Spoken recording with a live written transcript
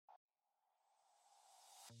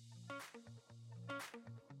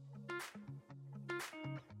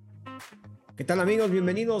¿Qué tal amigos?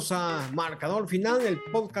 Bienvenidos a Marcador Final, el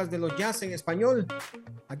podcast de los Jazz en español.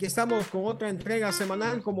 Aquí estamos con otra entrega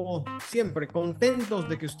semanal, como siempre, contentos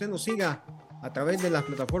de que usted nos siga a través de la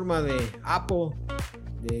plataforma de Apple,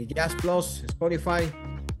 de Jazz Plus, Spotify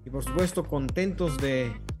y por supuesto contentos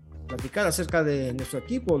de platicar acerca de nuestro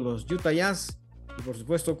equipo, los Utah Jazz, y por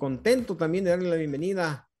supuesto contento también de darle la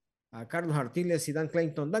bienvenida a Carlos Artiles y Dan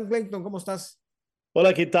Clayton. Dan Clayton, ¿cómo estás?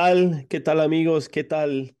 Hola, ¿qué tal? ¿Qué tal amigos? ¿Qué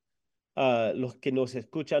tal los que nos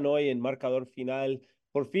escuchan hoy en Marcador Final?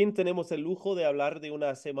 Por fin tenemos el lujo de hablar de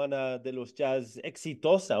una semana de los Jazz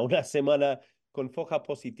exitosa, una semana con foja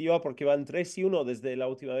positiva porque van 3-1 desde la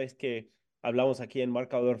última vez que hablamos aquí en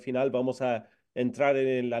Marcador Final. Vamos a entrar en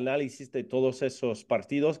el análisis de todos esos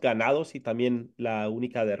partidos ganados y también la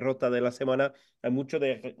única derrota de la semana. Hay mucho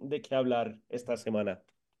de qué hablar esta semana.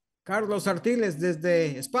 Carlos Artiles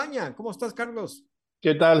desde España. ¿Cómo estás, Carlos?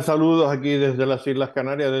 ¿Qué tal? Saludos aquí desde las Islas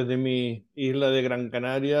Canarias, desde mi isla de Gran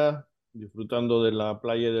Canaria, disfrutando de la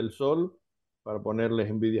playa del sol, para ponerles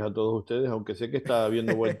envidias a todos ustedes, aunque sé que está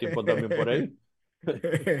habiendo buen tiempo también por ahí, Aquí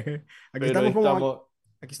pero estamos como, estamos,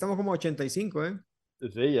 aquí estamos como 85, ¿eh?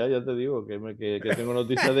 sí, ya te digo que tengo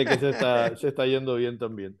noticias de que se está yendo bien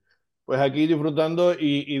también. Pues aquí disfrutando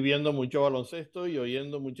y viendo mucho baloncesto y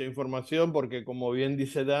oyendo mucha información, porque como bien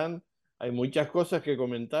dice Dan, hay muchas cosas que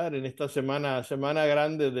comentar en esta semana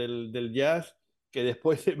grande del jazz, que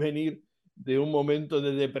después de venir de un momento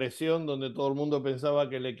de depresión donde todo el mundo pensaba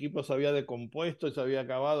que el equipo se había decompuesto y se había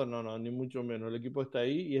acabado, no, ni mucho menos. El equipo está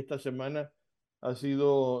ahí y esta semana ha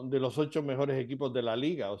sido de los 8 mejores equipos de la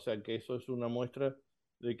liga, o sea que eso es una muestra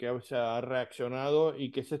de que se ha reaccionado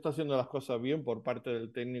y que se está haciendo las cosas bien por parte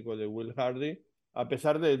del técnico de Will Hardy, a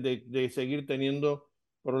pesar de seguir teniendo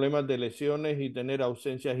problemas de lesiones y tener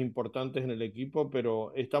ausencias importantes en el equipo,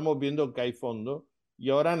 pero estamos viendo que hay fondo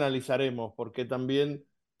y ahora analizaremos, porque también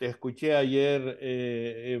te escuché ayer,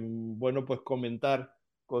 bueno, pues comentar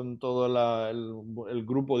con todo el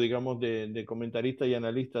grupo, digamos, de comentaristas y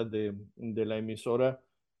analistas de la emisora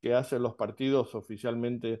que hace los partidos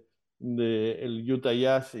oficialmente del Utah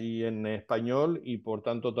Jazz y en español, y por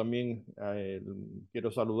tanto también quiero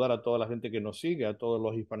saludar a toda la gente que nos sigue, a todos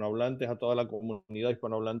los hispanohablantes, a toda la comunidad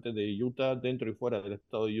hispanohablante de Utah, dentro y fuera del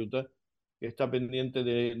estado de Utah, que está pendiente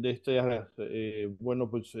de este, bueno,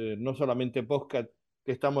 pues no solamente podcast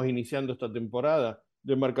que estamos iniciando esta temporada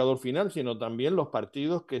de Marcador Final, sino también los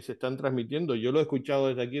partidos que se están transmitiendo. Yo lo he escuchado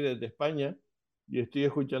desde aquí, desde España, y estoy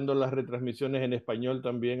escuchando las retransmisiones en español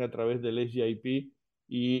también a través del SGIP.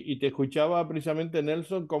 Y te escuchaba precisamente,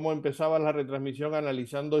 Nelson, cómo empezaba la retransmisión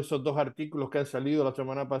analizando esos dos artículos que han salido la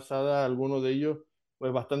semana pasada, algunos de ellos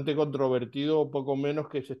pues bastante controvertido, poco menos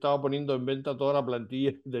que se estaba poniendo en venta toda la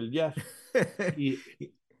plantilla del Jazz. Y,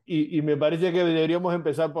 y me parece que deberíamos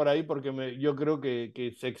empezar por ahí porque yo creo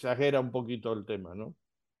que se exagera un poquito el tema, ¿no?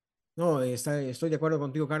 No, estoy de acuerdo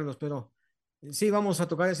contigo, Carlos, pero sí, vamos a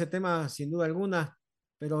tocar ese tema sin duda alguna,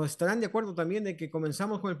 pero estarán de acuerdo también de que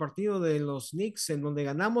comenzamos con el partido de los Knicks, en donde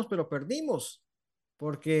ganamos, pero perdimos,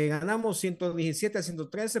 porque ganamos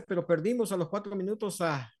 117-113, pero perdimos a los 4 minutos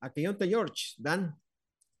a Keyonte George, Dan.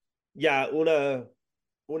 Ya,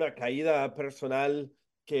 una caída personal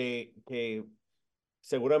que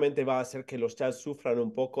seguramente va a hacer que los Jazz sufran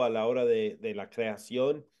un poco a la hora de la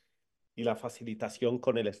creación y la facilitación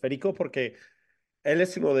con el esférico, porque él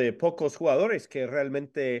es uno de pocos jugadores que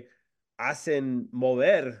realmente hacen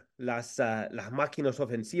mover las máquinas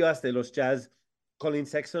ofensivas de los Jazz. Colin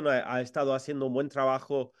Sexton ha estado haciendo un buen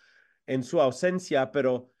trabajo en su ausencia,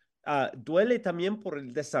 pero duele también por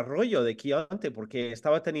el desarrollo de Keontae, porque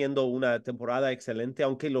estaba teniendo una temporada excelente,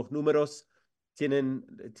 aunque los números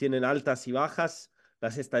tienen altas y bajas,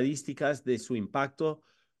 las estadísticas de su impacto,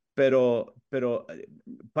 pero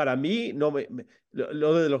para mí lo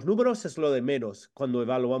de los números es lo de menos cuando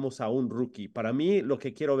evaluamos a un rookie. Para mí lo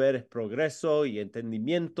que quiero ver es progreso y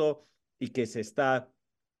entendimiento y que se está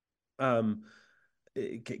um,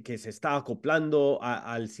 que se está acoplando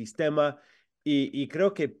al sistema. Y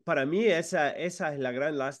creo que para mí esa es la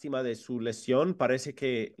gran lástima de su lesión. Parece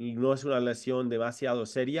que no es una lesión demasiado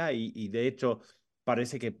seria y de hecho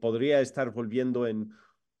parece que podría estar volviendo en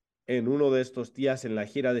uno de estos días en la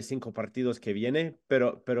gira de 5 partidos que viene.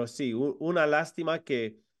 Pero sí, una lástima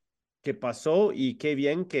que pasó y qué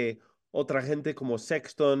bien que otra gente como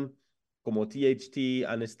Sexton, como THT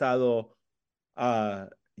han estado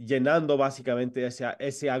llenando básicamente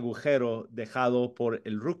ese agujero dejado por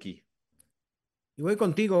el rookie. Y voy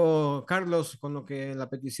contigo, Carlos, con la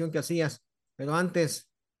petición que hacías, pero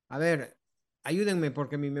antes, a ver, ayúdenme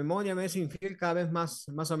porque mi memoria me es infiel cada vez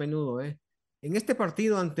más a menudo, ¿eh? En este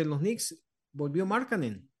partido ante los Knicks volvió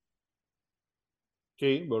Markkanen.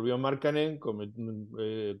 Sí, volvió Markkanen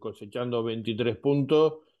cosechando 23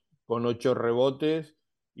 puntos con 8 rebotes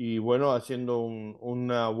y bueno, haciendo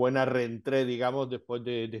una buena reentrée, digamos, después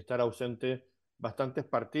de estar ausente bastantes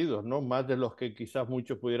partidos, ¿no? Más de los que quizás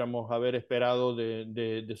muchos pudiéramos haber esperado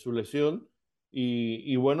de su lesión.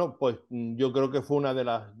 Y bueno, pues yo creo que fue una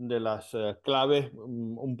de las claves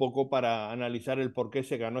un poco para analizar el por qué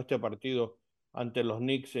se ganó este partido ante los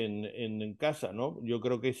Knicks en casa, ¿no? Yo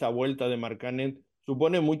creo que esa vuelta de Markkanen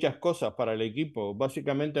supone muchas cosas para el equipo.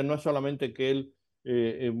 Básicamente no es solamente que él,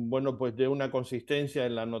 bueno, pues dé una consistencia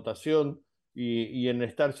en la anotación y en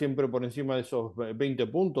estar siempre por encima de esos 20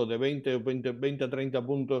 puntos, de 20 a 30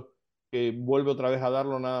 puntos, que vuelve otra vez a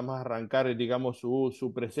darlo nada más arrancar, digamos,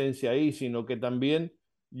 su presencia ahí, sino que también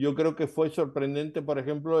yo creo que fue sorprendente, por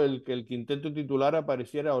ejemplo, el que el quinteto titular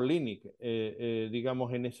apareciera Olynyk,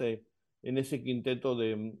 digamos, en ese quinteto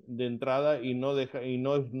de entrada y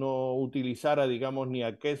no utilizara, digamos, ni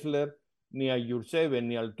a Kessler, ni a Jurseven,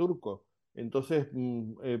 ni al turco. Entonces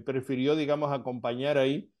prefirió, digamos, acompañar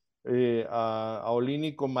ahí a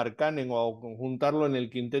Olini con Markkanen o juntarlo en el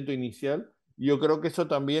quinteto inicial. Yo creo que eso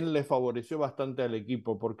también le favoreció bastante al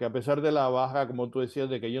equipo, porque a pesar de la baja, como tú decías,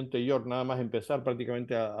 de que John Taylor, nada más empezar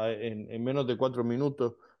prácticamente en menos de 4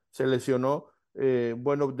 minutos, se lesionó.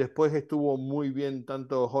 Bueno, después estuvo muy bien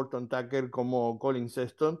tanto Horton Tucker como Colin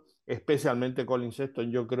Sexton, especialmente Colin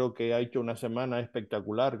Sexton. Yo creo que ha hecho una semana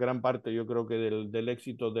espectacular. Gran parte, yo creo que del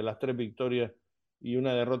éxito de las 3 victorias y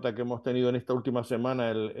una derrota que hemos tenido en esta última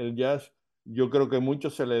semana, el Jazz, yo creo que mucho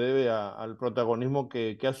se le debe al protagonismo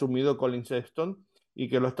que ha asumido Colin Sexton y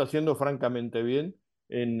que lo está haciendo francamente bien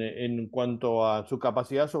en cuanto a su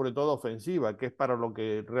capacidad, sobre todo ofensiva, que es para lo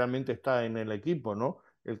que realmente está en el equipo, ¿no?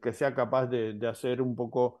 El que sea capaz de hacer un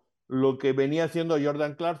poco lo que venía haciendo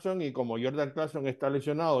Jordan Clarkson, y como Jordan Clarkson está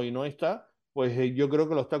lesionado y no está, pues yo creo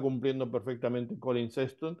que lo está cumpliendo perfectamente Colin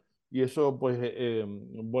Sexton, y eso pues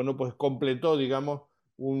bueno, pues completó, digamos,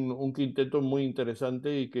 un quinteto muy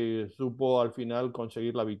interesante y que supo al final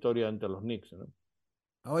conseguir la victoria ante los Knicks, ¿no?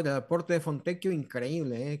 Ahora, el aporte de Fontecchio,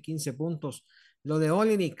 increíble, 15 puntos. Lo de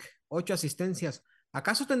Olynyk, 8 asistencias.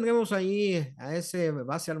 ¿Acaso tendremos ahí a ese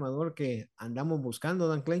base armador que andamos buscando,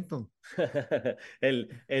 Dan Clayton?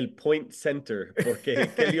 El point center,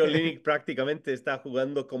 porque Kelly Olynyk prácticamente está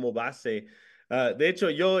jugando como base. De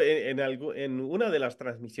hecho, yo en una de las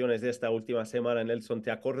transmisiones de esta última semana, Nelson,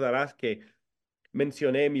 te acordarás que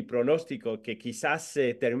mencioné mi pronóstico que quizás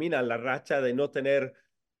se termina la racha de no tener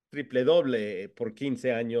triple doble por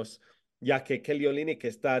 15 años, ya que Kelly Olynyk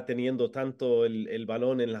está teniendo tanto el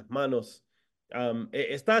balón en las manos.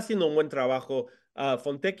 Está haciendo un buen trabajo.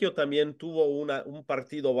 Fontecchio también tuvo un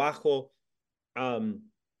partido bajo um,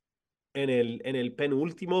 en el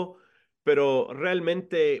penúltimo, pero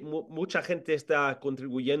realmente mucha gente está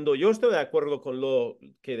contribuyendo. Yo estoy de acuerdo con lo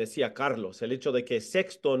que decía Carlos, el hecho de que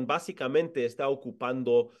Sexton básicamente está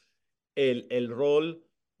ocupando el rol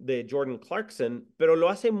de Jordan Clarkson, pero lo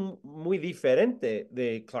hace muy diferente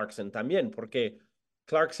de Clarkson también, porque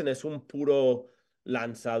Clarkson es un puro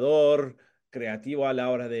lanzador, creativo a la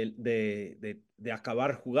hora de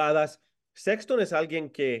acabar jugadas. Sexton es alguien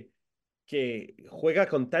que juega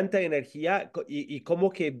con tanta energía y como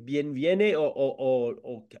que bien viene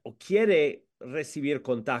o quiere recibir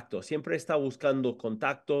contacto. Siempre está buscando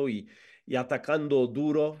contacto y atacando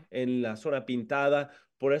duro en la zona pintada.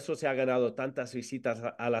 Por eso se ha ganado tantas visitas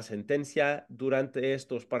a la sentencia durante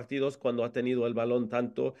estos partidos cuando ha tenido el balón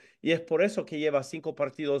tanto. Y es por eso que lleva 5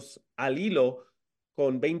 partidos al hilo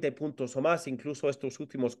con 20 puntos o más, incluso estos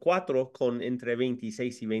últimos 4 con entre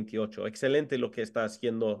 26 y 28. Excelente lo que está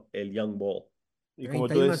haciendo el Young Bull. Y como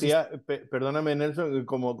tú 31 asistencias. decías, perdóname Nelson,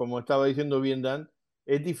 como estaba diciendo bien Dan,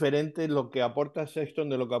 es diferente lo que aporta Sexton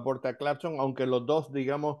de lo que aporta Clarkson, aunque los dos,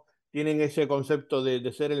 digamos, tienen ese concepto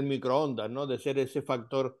de ser el microondas, ¿no? De ser ese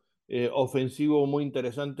factor ofensivo muy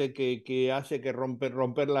interesante que hace que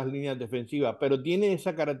romper las líneas defensivas. Pero tiene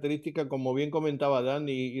esa característica, como bien comentaba Dan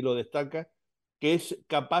y lo destaca, que es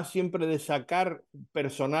capaz siempre de sacar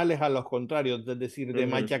personales a los contrarios, es decir, de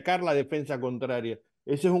Ujú. machacar la defensa contraria.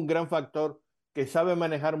 Ese es un gran factor que sabe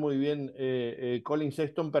manejar muy bien Colin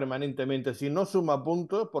Sexton permanentemente. Si no suma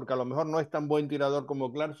puntos, porque a lo mejor no es tan buen tirador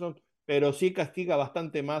como Clarkson, pero sí castiga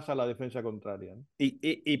bastante más a la defensa contraria, ¿no?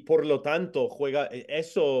 Y por lo tanto juega,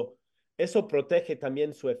 eso protege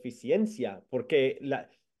también su eficiencia, porque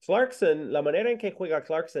Clarkson, la manera en que juega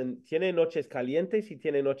Clarkson, tiene noches calientes y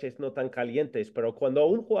tiene noches no tan calientes, pero cuando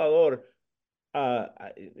un jugador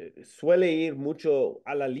suele ir mucho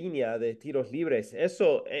a la línea de tiros libres,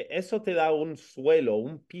 eso te da un suelo,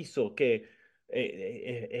 un piso que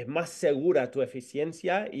es más segura tu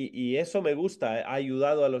eficiencia y eso me gusta. Ha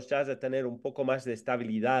ayudado a los Jazz a tener un poco más de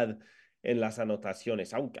estabilidad en las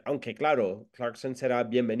anotaciones, aunque claro, Clarkson será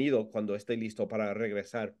bienvenido cuando esté listo para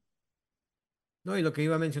regresar. No, y lo que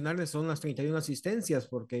iba a mencionarles son las 31 asistencias,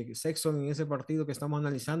 porque Sexton en ese partido que estamos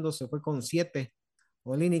analizando se fue con 7,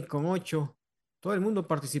 Olynyk con 8, todo el mundo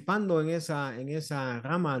participando en esa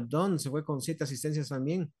rama. Dunn se fue con 7 asistencias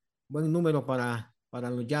también, buen número para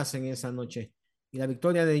los Jazz en esa noche. Y la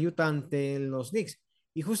victoria de Utah ante los Knicks.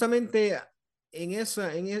 Y justamente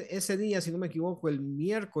ese día, si no me equivoco, el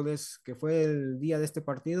miércoles, que fue el día de este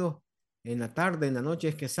partido, en la tarde, en la noche,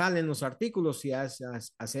 es que salen los artículos y hacia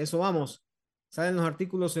eso vamos. Salen los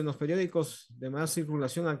artículos en los periódicos de más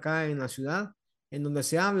circulación acá en la ciudad, en donde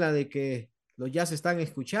se habla de que los Jazz están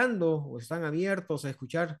escuchando o están abiertos a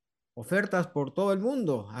escuchar ofertas por todo el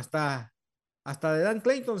mundo. Hasta de Dan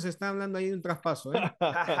Clayton se está hablando ahí de un traspaso, ¿eh?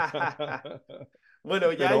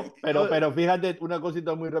 Bueno, ya Pero fíjate una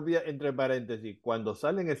cosita muy rápida entre paréntesis. Cuando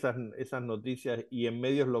salen esas noticias y en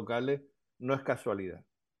medios locales, no es casualidad.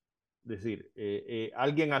 Es decir,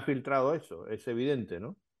 alguien ha filtrado eso, es evidente,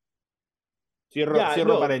 ¿no? ya, no.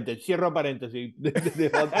 Cierro paréntesis.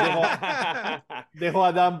 Dejo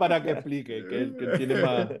a Dan para que explique, que él tiene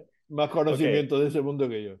más Ok, conocimiento de ese mundo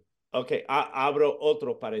que yo. ok, abro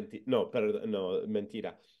otro paréntesis. No, perdón, no,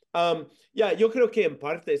 mentira. Ya, yo creo que en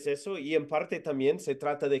parte es eso y en parte también se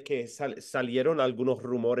trata de que salieron algunos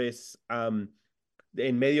rumores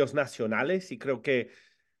en medios nacionales y creo que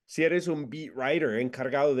si eres un beat writer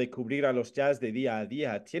encargado de cubrir a los Jazz de día a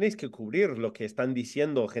día, tienes que cubrir lo que están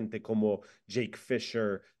diciendo gente como Jake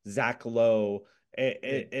Fisher, Zach Lowe,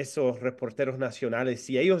 Sí. esos reporteros nacionales.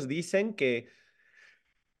 Si ellos dicen que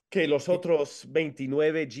los Que- otros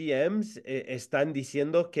 29 GMs están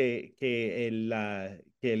diciendo que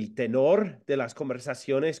el tenor de las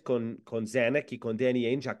conversaciones con Zanuck y con Danny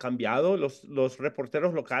Ainge ha cambiado. Los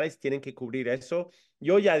reporteros locales tienen que cubrir eso.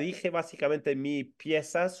 Yo ya dije básicamente mi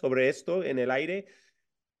pieza sobre esto en el aire,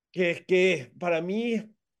 que para mí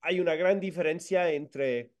hay una gran diferencia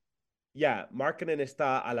entre ya, marketing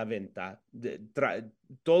está a la venta.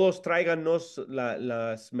 Todos tráiganos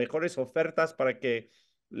las mejores ofertas para que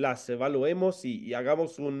las evaluemos y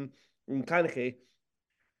hagamos un canje.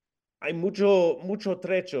 Hay mucho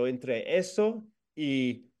trecho entre eso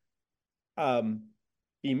um,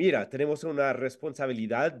 y mira, tenemos una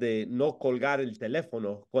responsabilidad de no colgar el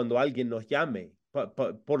teléfono cuando alguien nos llame,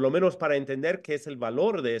 por lo menos para entender qué es el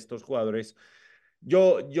valor de estos jugadores.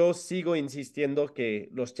 Yo sigo insistiendo que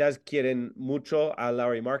los Jazz quieren mucho a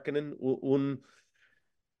Larry Markkinen.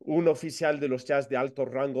 Un oficial de los Jazz de alto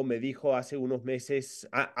rango me dijo hace unos meses,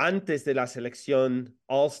 antes de la selección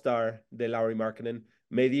All-Star de Larry Markkinen,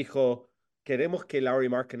 me dijo, queremos que Larry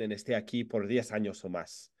Markkinen esté aquí por 10 años o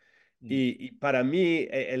más. Mm. Y para mí,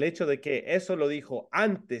 el hecho de que eso lo dijo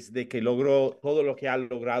antes de que logró todo lo que ha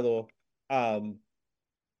logrado um,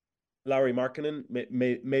 Larry Markkinen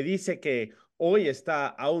me dice que hoy está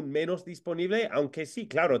aún menos disponible, aunque sí,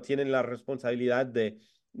 claro, tienen la responsabilidad de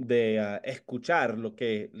escuchar lo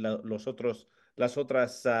que las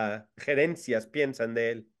otras gerencias piensan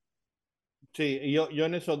de él. Sí, yo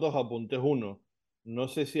en esos dos apuntes. Uno, no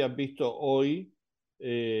sé si has visto hoy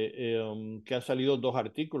que ha salido dos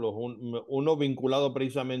artículos, uno vinculado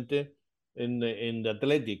precisamente en The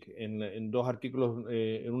Athletic, en dos artículos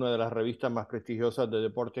en una de las revistas más prestigiosas de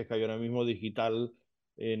deportes que hay ahora mismo digital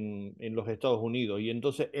en los Estados Unidos. Y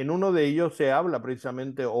entonces en uno de ellos se habla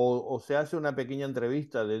precisamente o se hace una pequeña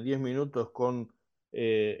entrevista de 10 minutos con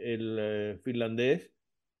el finlandés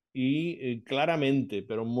y claramente,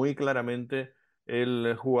 pero muy claramente,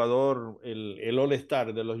 el jugador, el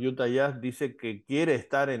All-Star de los Utah Jazz dice que quiere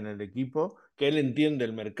estar en el equipo, que él entiende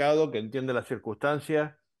el mercado, que entiende las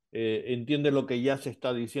circunstancias, entiende lo que ya se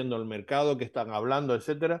está diciendo al mercado, que están hablando,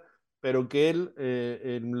 etcétera, pero que él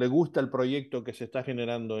le gusta el proyecto que se está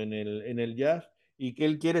generando en el Jazz y que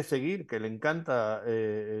él quiere seguir, que le encanta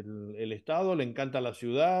el estado, le encanta la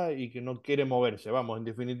ciudad y que no quiere moverse. Vamos, en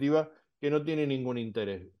definitiva que no tiene ningún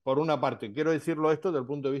interés. Por una parte, quiero decirlo esto desde el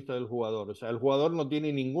punto de vista del jugador. O sea, el jugador no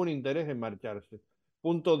tiene ningún interés en marcharse.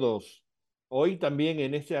 Punto dos. Hoy también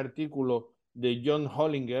en ese artículo de John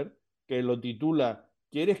Hollinger, que lo titula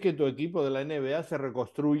 ¿Quieres que tu equipo de la NBA se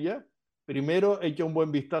reconstruya? Primero echa un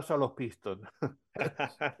buen vistazo a los Pistons.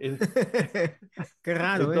 Qué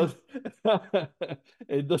raro, ¿eh? Entonces,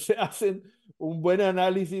 entonces hacen un buen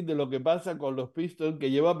análisis de lo que pasa con los Pistons,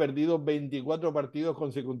 que lleva perdidos 24 partidos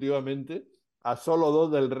consecutivamente, a solo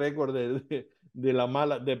dos del récord de la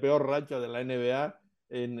mala, de peor racha de la NBA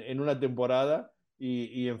en una temporada.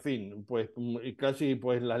 y en fin, pues y casi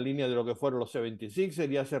pues la línea de lo que fueron los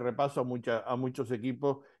 76ers y hace repaso a muchos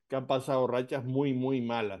equipos que han pasado rachas muy, muy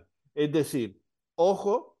malas. Es decir,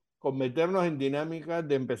 ojo con meternos en dinámicas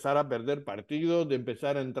de empezar a perder partidos, de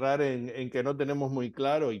empezar a entrar en que no tenemos muy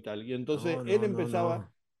claro y tal. Y entonces No, él no, no,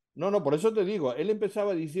 empezaba, no. no, por eso te digo, él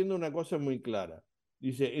empezaba diciendo una cosa muy clara.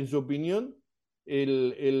 Dice, en su opinión,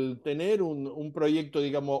 el tener un proyecto,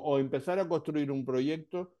 digamos, o empezar a construir un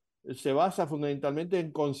proyecto se basa fundamentalmente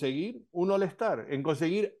en conseguir un all-star, en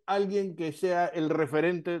conseguir alguien que sea el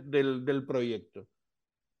referente del proyecto.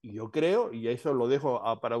 Y yo creo, y eso lo dejo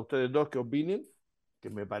para ustedes dos que opinen, que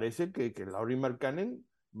me parece que Lauri Que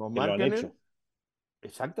lo han Markkanen, hecho.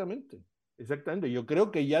 exactamente, exactamente. Yo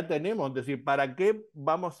creo que ya tenemos, es decir, ¿para qué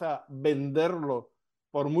vamos a venderlo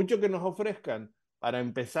por mucho que nos ofrezcan? Para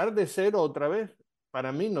empezar de cero otra vez,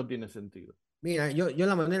 para mí no tiene sentido. Mira, yo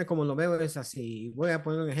la manera como lo veo es así. Voy a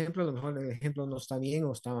poner un ejemplo, a lo mejor el ejemplo no está bien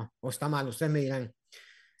o está mal, ustedes me dirán.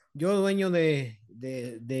 Yo dueño de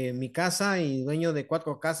mi casa y dueño de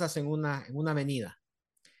 4 casas en una avenida.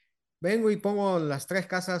 Vengo y pongo las 3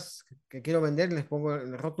 casas que quiero vender, les pongo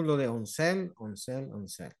el rótulo de Oncel, Oncel,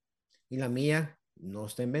 Oncel. Y la mía no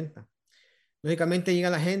está en venta. Lógicamente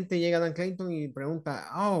llega la gente, llega Dan Clayton y pregunta,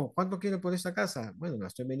 oh, ¿cuánto quiere por esta casa? Bueno, la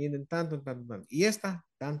estoy vendiendo en tanto, en tanto, tanto. Y esta,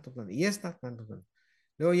 tanto, tanto. Y esta, tanto, tanto.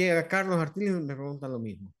 Luego llega Carlos Artiles y me pregunta lo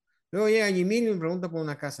mismo. Luego llega Jimmy y me pregunta por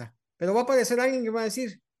una casa. Pero va a aparecer alguien que va a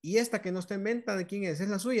decir, ¿y esta que no está en venta de quién es? ¿Es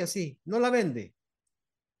la suya? Sí. No la vende.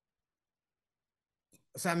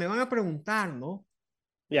 O sea, me van a preguntar, ¿no?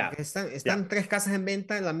 Porque Ya, están ya. 3 casas en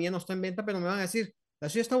venta, la mía no está en venta, pero me van a decir, la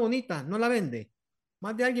suya está bonita, no la vende.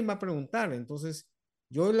 Más de alguien va a preguntar. Entonces,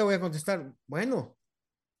 yo le voy a contestar, bueno,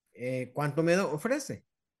 ¿cuánto me ofrece?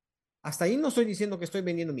 Hasta ahí no estoy diciendo que estoy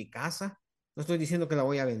vendiendo mi casa, no estoy diciendo que la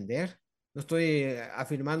voy a vender, no estoy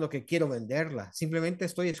afirmando que quiero venderla, simplemente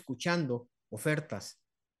estoy escuchando ofertas,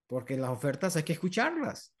 porque las ofertas hay que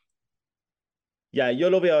escucharlas. Ya, yo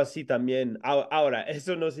lo veo así también. Ahora,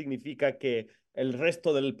 eso no significa que el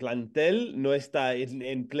resto del plantel no está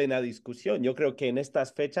en plena discusión. Yo creo que en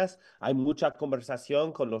estas fechas hay mucha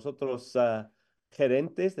conversación con los otros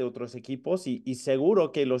gerentes de otros equipos y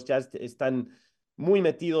seguro que los Jazz están muy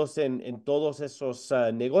metidos en todos esos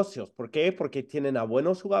negocios. ¿Por qué? Porque tienen a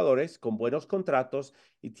buenos jugadores con buenos contratos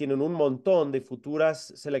y tienen un montón de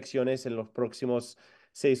futuras selecciones en los próximos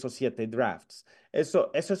 6 o 7 drafts.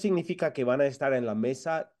 Eso significa que van a estar en la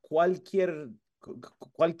mesa cualquier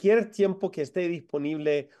tiempo que esté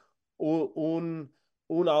disponible un,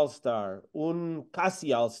 un All-Star, un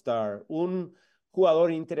casi All-Star, un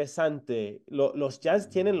jugador interesante. Los Jazz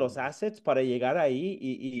tienen los assets para llegar ahí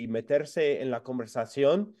y meterse en la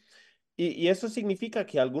conversación y eso significa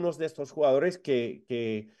que algunos de estos jugadores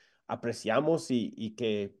que apreciamos y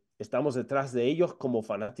que estamos detrás de ellos como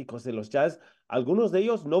fanáticos de los Jazz, algunos de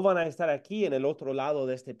ellos no van a estar aquí en el otro lado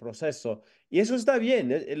de este proceso. Y eso está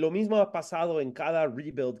bien. Lo mismo ha pasado en cada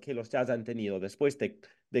rebuild que los Jazz han tenido, después de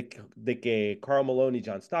que Karl Malone y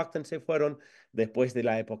John Stockton se fueron, después de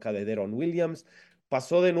la época de Deron Williams.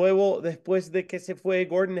 Pasó de nuevo después de que se fue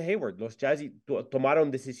Gordon Hayward. Los Jazz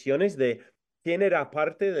tomaron decisiones de quién era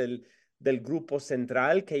parte del grupo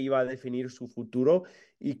central que iba a definir su futuro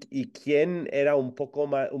y quién era un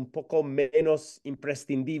poco menos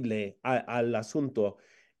imprescindible al asunto.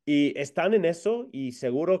 Y están en eso y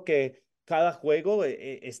seguro que cada juego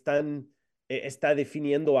está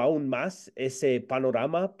definiendo aún más ese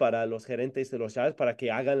panorama para los gerentes de los Jazz para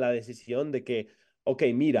que hagan la decisión de que, ok,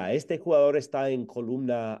 mira, este jugador está en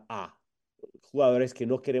columna A, jugadores que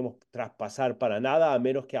no queremos traspasar para nada, a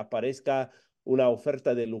menos que aparezca una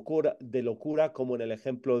oferta de locura como en el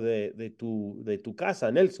ejemplo de tu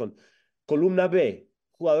casa, Nelson. Columna B,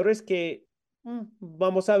 jugadores que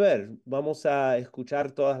vamos a ver, vamos a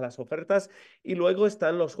escuchar todas las ofertas y luego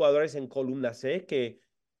están los jugadores en columna C que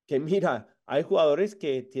mira, hay jugadores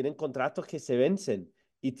que tienen contratos que se vencen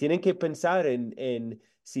y tienen que pensar en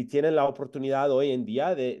si tienen la oportunidad hoy en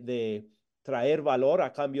día de traer valor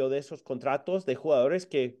a cambio de esos contratos de jugadores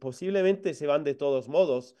que posiblemente se van de todos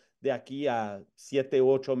modos de aquí a 7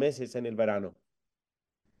 u 8 meses en el verano.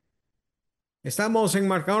 Estamos en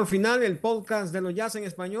Marcador Final, el podcast de los Jazz en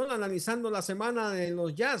español, analizando la semana de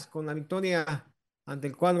los Jazz con la victoria ante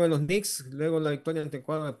el cuadro de los Knicks, luego la victoria ante el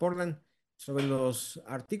cuadro de Portland, sobre los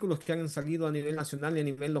artículos que han salido a nivel nacional y a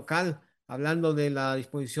nivel local, hablando de la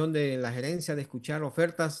disposición de la gerencia de escuchar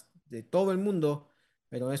ofertas de todo el mundo,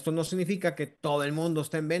 pero esto no significa que todo el mundo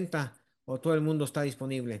está en venta o todo el mundo está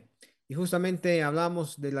disponible. Y justamente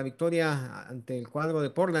hablamos de la victoria ante el cuadro de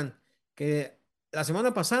Portland, que La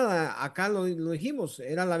semana pasada, acá lo dijimos,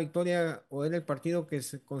 era la victoria o era el partido que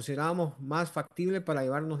considerábamos más factible para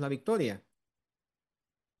llevarnos la victoria.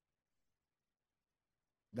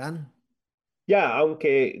 Dan, Ya,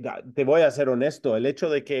 aunque te voy a ser honesto, el hecho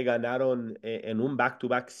de que ganaron en un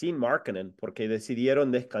back-to-back sin Markkanen, porque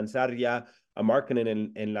decidieron descansar ya a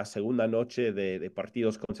Markkanen en la segunda noche de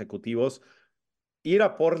partidos consecutivos, ir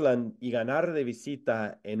a Portland y ganar de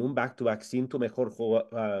visita en un back-to-back sin tu mejor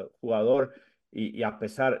jugador y a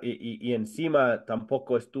pesar, y encima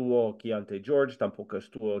tampoco estuvo Keontae George, tampoco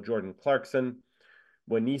estuvo Jordan Clarkson.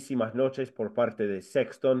 Buenísimas noches por parte de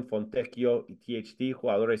Sexton, Fontecchio y THT,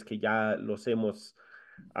 jugadores que ya los hemos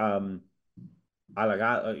um,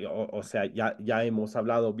 halagado, o sea, ya hemos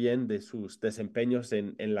hablado bien de sus desempeños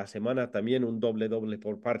en la semana. También un doble-doble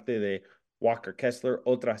por parte de Walker Kessler,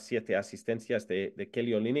 otras 7 asistencias de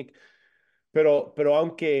Kelly Olynyk. Pero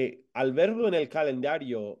aunque al verlo en el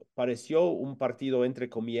calendario pareció un partido entre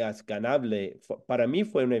comillas ganable, para mí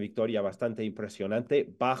fue una victoria bastante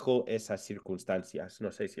impresionante bajo esas circunstancias.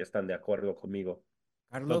 No sé si están de acuerdo conmigo.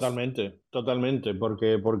 Carlos. Totalmente, totalmente,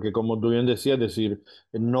 porque como tú bien decías, es decir,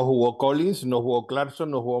 no jugó Collins, no jugó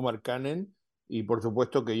Clarkson, no jugó Markkanen y por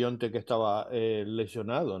supuesto que Jonte que estaba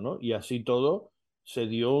lesionado, ¿no? Y así todo se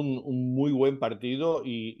dio un muy buen partido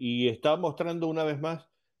y está mostrando una vez más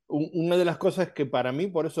una de las cosas que para mí,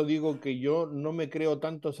 por eso digo que yo no me creo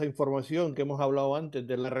tanto esa información que hemos hablado antes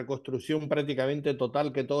de la reconstrucción prácticamente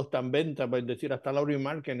total, que todo está en venta, es decir, hasta Lauri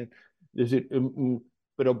Markkanen. Es decir,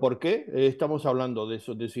 pero ¿por qué estamos hablando de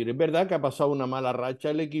eso? Es decir, es verdad que ha pasado una mala racha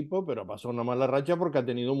el equipo, pero ha pasado una mala racha porque ha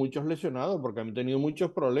tenido muchos lesionados, porque han tenido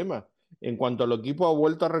muchos problemas. En cuanto el equipo ha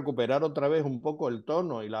vuelto a recuperar otra vez un poco el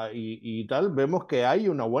tono y tal, vemos que hay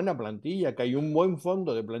una buena plantilla, que hay un buen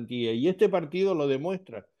fondo de plantilla. Y este partido lo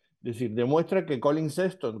demuestra. Es decir, demuestra que Colin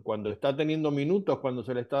Sexton, cuando está teniendo minutos, cuando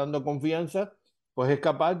se le está dando confianza, pues es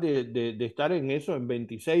capaz de estar en eso, en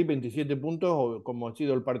 26, 27 puntos, o como ha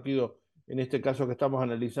sido el partido en este caso que estamos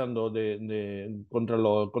analizando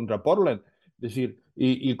contra Portland. Es decir,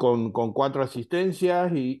 y con 4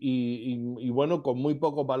 asistencias y bueno, con muy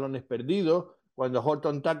pocos balones perdidos. Cuando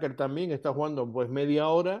Horton Tucker también está jugando pues media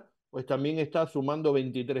hora, pues también está sumando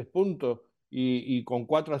 23 puntos y con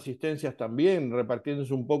 4 asistencias también,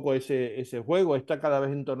 repartiéndose un poco ese juego, está cada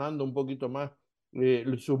vez entonando un poquito más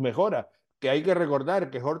sus mejoras. Que hay que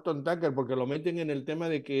recordar que Horton Tucker, porque lo meten en el tema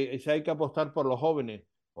de que hay que apostar por los jóvenes.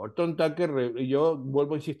 Horton Tucker, yo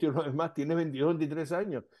vuelvo a insistir una vez más, tiene 22, 23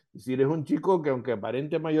 años. Es decir, es un chico que aunque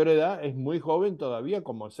aparente mayor edad, es muy joven todavía,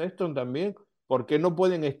 como Sexton también. ¿Por qué no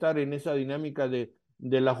pueden estar en esa dinámica de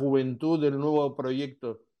la juventud del nuevo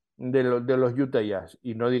proyecto de los Utah Jazz?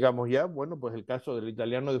 Y no digamos ya, bueno, pues el caso del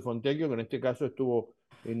italiano de Fontecchio, que en este caso estuvo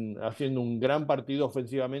haciendo un gran partido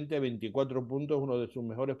ofensivamente, 24 puntos, uno de sus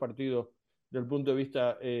mejores partidos del punto de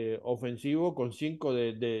vista ofensivo, con 5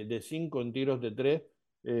 de 5 en tiros de 3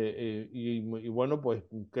 y bueno, pues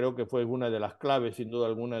creo que fue una de las claves, sin duda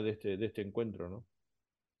alguna, de este encuentro, ¿no?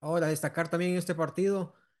 Ahora, destacar también en este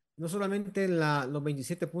partido, no solamente los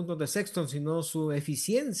 27 puntos de Sexton, sino su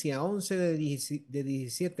eficiencia, 11 de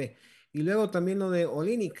 17. Y luego también lo de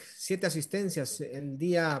Olynyk, 7 asistencias. El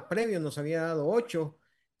día previo nos había dado 8,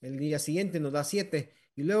 el día siguiente nos da 7.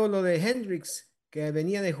 Y luego lo de Hendricks, que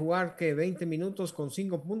venía de jugar que 20 minutos con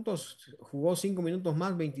 5 puntos, jugó 5 minutos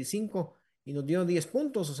más, 25, y nos dio 10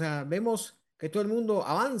 puntos. O sea, vemos que todo el mundo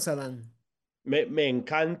avanza, Dan. Me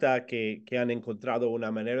encanta que han encontrado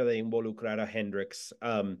una manera de involucrar a Hendricks.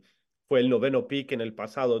 Fue el noveno pick en el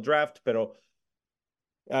pasado draft, pero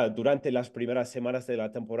durante las primeras semanas de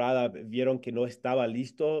la temporada vieron que no estaba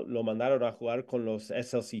listo, lo mandaron a jugar con los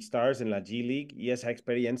SLC Stars en la G League y esa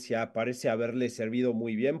experiencia parece haberle servido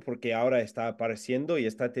muy bien porque ahora está apareciendo y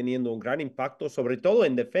está teniendo un gran impacto, sobre todo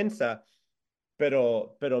en defensa,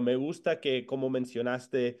 pero me gusta que, como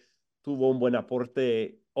mencionaste, tuvo un buen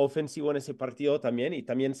aporte ofensivo en ese partido también y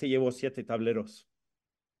también se llevó 7 tableros.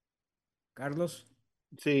 Carlos.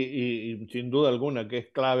 Sí, y sin duda alguna que es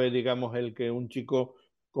clave, digamos, el que un chico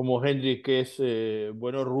como Hendrik, que es,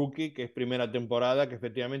 bueno, rookie, que es primera temporada, que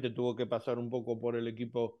efectivamente tuvo que pasar un poco por el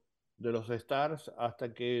equipo de los Stars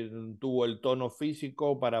hasta que tuvo el tono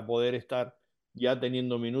físico para poder estar ya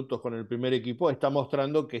teniendo minutos con el primer equipo, está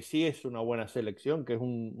mostrando que sí es una buena selección, que es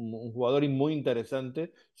un jugador muy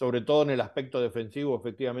interesante, sobre todo en el aspecto defensivo,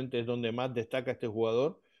 efectivamente es donde más destaca este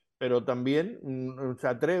jugador, pero también se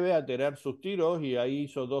atreve a tirar sus tiros y ahí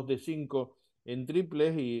hizo 2 de 5 en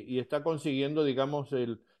triples y está consiguiendo, digamos,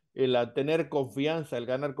 el tener confianza, el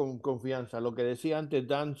ganar confianza. Lo que decía antes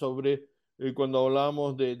Dan sobre cuando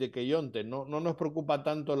hablábamos de Keyonte, no nos preocupa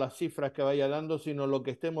tanto las cifras que vaya dando, sino lo que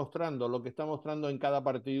esté mostrando, lo que está mostrando en cada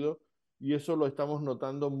partido y eso lo estamos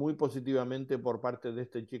notando muy positivamente por parte de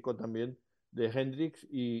este chico también, de Hendrix,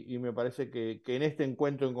 y me parece que en este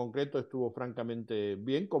encuentro en concreto estuvo francamente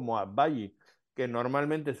bien, como a Valle, que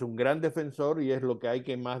normalmente es un gran defensor y es lo que hay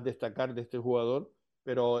que más destacar de este jugador,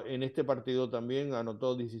 pero en este partido también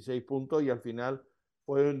anotó 16 puntos y al final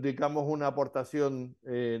fue, digamos, una aportación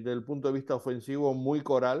del punto de vista ofensivo muy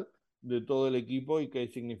coral de todo el equipo y que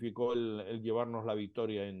significó el llevarnos la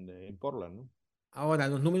victoria en Portland, ¿no? Ahora,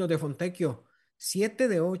 los números de Fontecchio, 7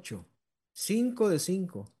 de 8, 5 de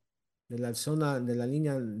 5 de la zona, de la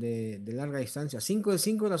línea de larga distancia, 5 de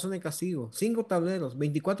 5 de la zona de castigo, 5 tableros,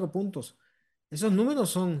 24 puntos. Esos números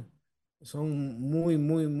son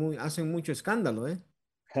hacen mucho escándalo, ¿eh?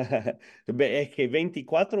 Es que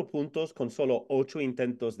 24 puntos con solo 8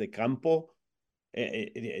 intentos de campo,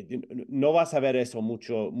 no vas a ver eso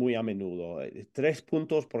muy a menudo. 3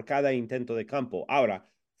 puntos por cada intento de campo. Ahora,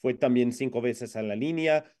 fue también 5 veces en la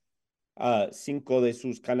línea. 5 de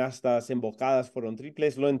sus canastas embocadas fueron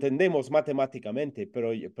triples. Lo entendemos matemáticamente,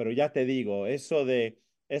 pero ya te digo, eso de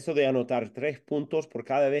anotar 3 puntos por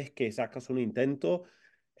cada vez que sacas un intento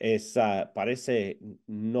parece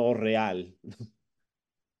no real.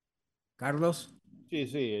 Carlos, Sí,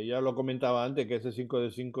 sí, ya lo comentaba antes que ese 5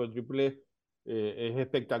 de 5 triple es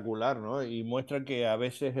espectacular, ¿no? Y muestra que a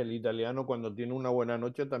veces el italiano cuando tiene una buena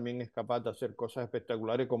noche también es capaz de hacer cosas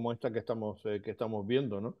espectaculares como esta que estamos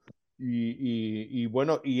viendo, ¿no? Y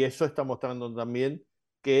bueno, y eso está mostrando también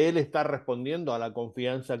que él está respondiendo a la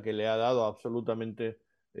confianza que le ha dado absolutamente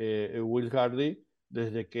Will Hardy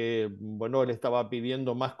desde que, bueno, él estaba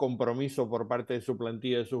pidiendo más compromiso por parte de su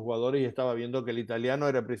plantilla, de sus jugadores, y estaba viendo que el italiano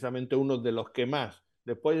era precisamente uno de los que más,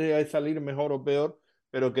 después de salir mejor o peor,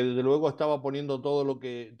 pero que desde luego estaba poniendo todo lo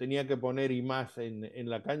que tenía que poner y más en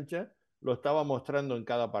la cancha, lo estaba mostrando en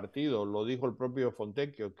cada partido. Lo dijo el propio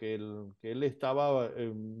Fontecchio, que él estaba,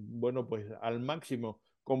 bueno, pues al máximo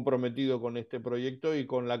comprometido con este proyecto y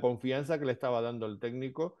con la confianza que le estaba dando el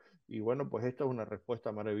técnico. Y bueno, pues esta es una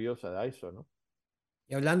respuesta maravillosa a eso, ¿no?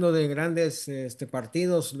 y hablando de grandes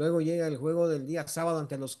partidos, luego llega el juego del día sábado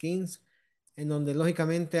ante los Kings, en donde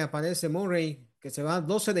lógicamente aparece Murray, que se va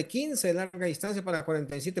 12 de 15 de larga distancia para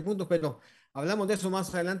 47 puntos, pero hablamos de eso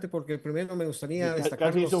más adelante porque primero me gustaría destacar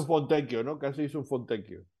Casi hizo un los... Fontecchio, ¿no? Casi hizo un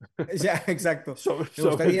Fontecchio. Ya, exacto. Me Sobre todo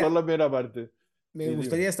gustaría, la primera parte. me Sí,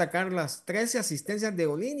 gustaría dime. destacar las 13 asistencias de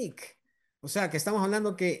Olynyk. O sea, que estamos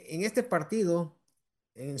hablando que en este partido,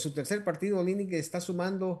 en su tercer partido, Olynyk está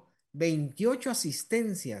sumando 28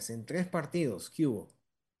 asistencias en 3 partidos. ¿Qué hubo?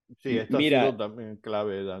 Sí, esto ha sido Mira, también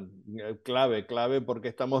clave, Dan. Clave, clave, porque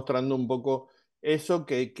está mostrando un poco eso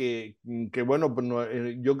que bueno, pues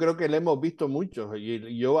yo creo que le hemos visto mucho.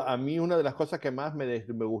 Y yo, a mí, una de las cosas que más me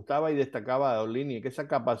gustaba y destacaba de Orlini, que esa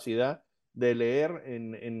capacidad de leer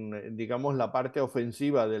digamos, la parte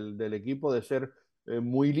ofensiva del equipo, de ser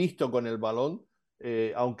muy listo con el balón,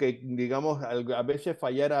 aunque, digamos, a veces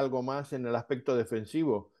fallara algo más en el aspecto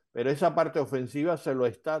defensivo. Pero esa parte ofensiva se lo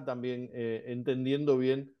está también entendiendo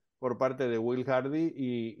bien por parte de Will Hardy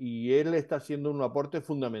y él está haciendo un aporte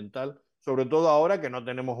fundamental, sobre todo ahora que no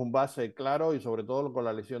tenemos un base claro y sobre todo con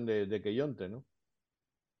la lesión de Queyonte, ¿no?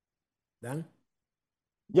 ¿Dan?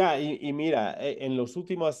 ya, y mira, en las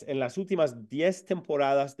últimas 10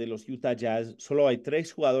 temporadas de los Utah Jazz, solo hay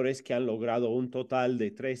 3 jugadores que han logrado un total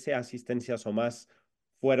de 13 asistencias o más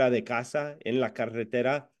fuera de casa, en la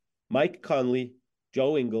carretera: Mike Conley,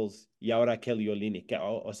 Joe Ingles y ahora Kelly Olynyk.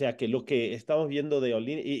 O sea que lo que estamos viendo de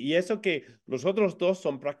Olynyk, y eso que los otros dos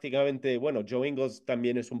son prácticamente, bueno, Joe Ingles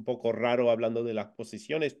también es un poco raro hablando de las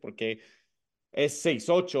posiciones porque es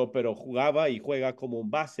 6'8", pero jugaba y juega como un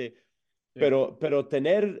base. Sí, Pero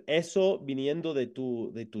tener eso viniendo de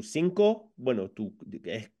tu 5, bueno,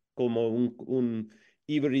 es como un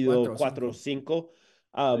híbrido 4 o 5.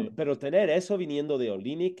 4-5, sí. pero tener eso viniendo de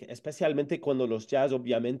Olynyk, especialmente cuando los Jazz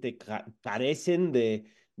obviamente carecen de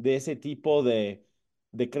ese tipo de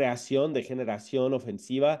creación, de generación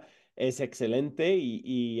ofensiva, es excelente.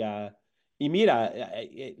 Y mira,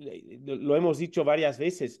 lo hemos dicho varias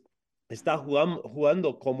veces, está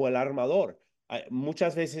jugando como el armador.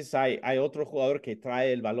 Muchas veces hay otro jugador que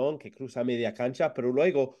trae el balón, que cruza media cancha, pero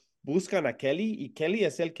luego buscan a Kelly y Kelly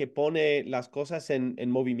es el que pone las cosas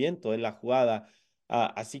en movimiento en la jugada.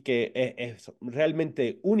 Así que es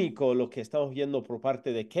realmente único lo que estamos viendo por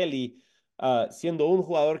parte de Kelly, siendo un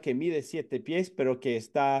jugador que mide 7 pies, pero que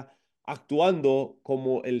está actuando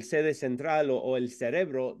como el sede central o el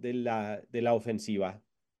cerebro de la ofensiva.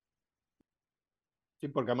 Sí,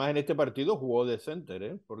 porque además en este partido jugó de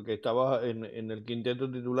center, porque estaba en el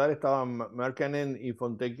quinteto titular estaban Markkanen y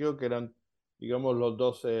Fontecchio, que eran digamos, los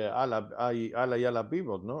dos ala y ala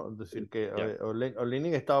pivot, ¿no? Es decir, que Ya.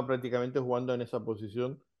 Olenek estaba prácticamente jugando en esa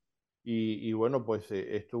posición y bueno, pues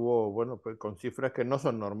estuvo, bueno, pues con cifras que no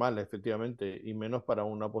son normales, efectivamente, y menos para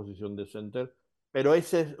una posición de center. Pero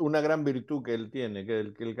esa es una gran virtud que él tiene, que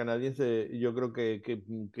el canadiense, yo creo que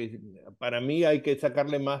para mí hay que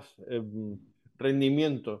sacarle más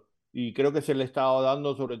rendimiento. Y creo que se le está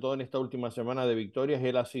dando, sobre todo en esta última semana de victorias,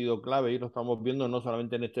 él ha sido clave y lo estamos viendo no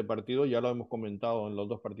solamente en este partido, ya lo hemos comentado en los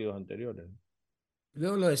dos partidos anteriores.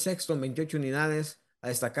 Luego lo de Sexton, 28 unidades a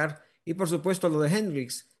destacar. Y por supuesto lo de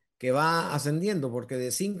Hendricks, que va ascendiendo, porque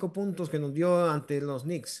de 5 puntos que nos dio ante los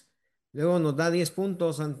Knicks, luego nos da 10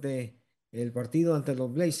 puntos ante el partido ante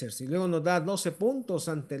los Blazers, y luego nos da 12 puntos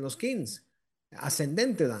ante los Kings.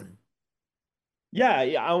 Ascendente dan. Ya,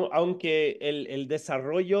 y aunque el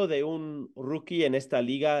desarrollo de un rookie en esta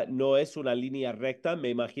liga no es una línea recta, me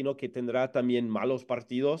imagino que tendrá también malos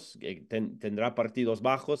partidos, que tendrá partidos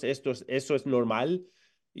bajos. Eso es normal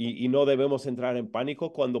y no debemos entrar en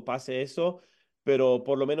pánico cuando pase eso, pero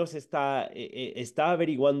por lo menos está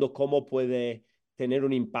averiguando cómo puede tener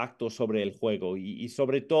un impacto sobre el juego y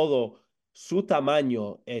sobre todo su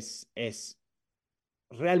tamaño es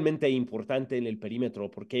realmente importante en el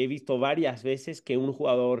perímetro, porque he visto varias veces que un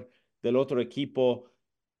jugador del otro equipo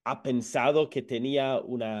ha pensado que tenía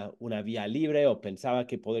una vía libre o pensaba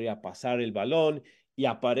que podría pasar el balón y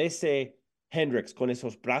aparece Hendricks con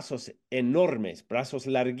esos brazos enormes, brazos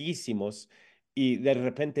larguísimos y de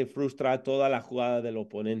repente frustra toda la jugada del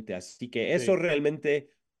oponente. Así que eso Sí. realmente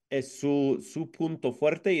es su punto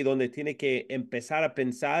fuerte y donde tiene que empezar a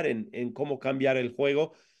pensar en cómo cambiar el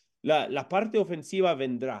juego. La parte ofensiva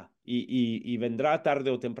vendrá y vendrá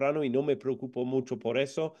tarde o temprano y no me preocupo mucho por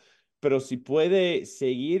eso, pero si puede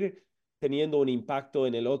seguir teniendo un impacto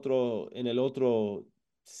en el otro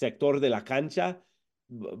sector de la cancha,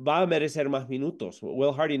 va a merecer más minutos.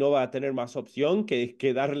 Will Hardy no va a tener más opción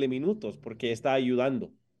que darle minutos porque está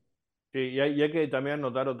ayudando. Sí, y hay que también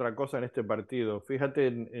anotar otra cosa en este partido. Fíjate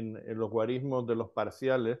en los guarismos de los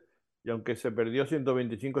parciales, y aunque se perdió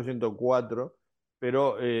 125-104,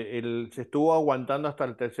 pero se estuvo aguantando hasta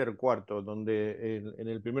el tercer cuarto, donde en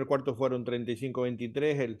el primer cuarto fueron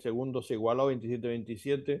 35-23, el segundo se igualó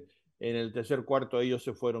 27-27, en el tercer cuarto ellos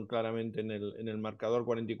se fueron claramente en el marcador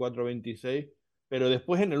 44-26, pero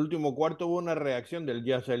después en el último cuarto hubo una reacción del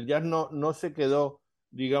Jazz. El Jazz no se quedó,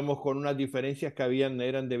 digamos, con unas diferencias que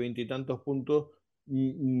eran de veintitantos puntos,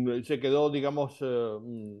 se quedó, digamos,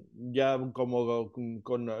 ya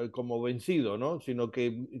como vencido, ¿no? Sino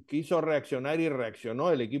que quiso reaccionar y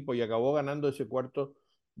reaccionó el equipo y acabó ganando ese cuarto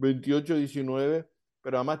 28-19,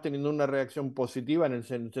 pero además teniendo una reacción positiva en el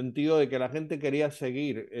sentido de que la gente quería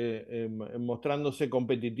seguir mostrándose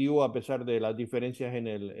competitivo a pesar de las diferencias en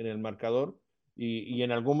el marcador y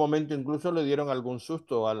en algún momento incluso le dieron algún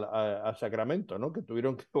susto a Sacramento, ¿no? Que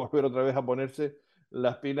tuvieron que volver otra vez a ponerse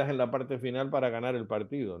las pilas en la parte final para ganar el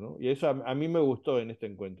partido, ¿no? Y eso a mí me gustó en este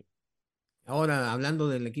encuentro. Ahora, hablando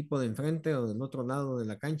del equipo de enfrente o del otro lado de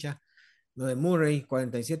la cancha, lo de Murray,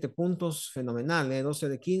 47 puntos, fenomenal, 12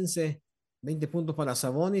 de 15, 20 puntos para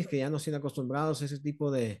Sabonis, que ya no están acostumbrados a ese tipo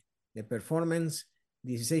de performance,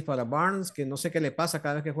 16 para Barnes, que no sé qué le pasa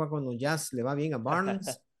cada vez que juega con los Jazz, le va bien a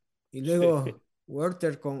Barnes, y luego Sí.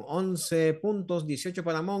 Werther con 11 puntos, 18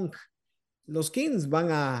 para Monk. Los Kings van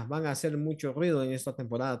a hacer mucho ruido en esta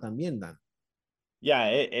temporada también, Dan.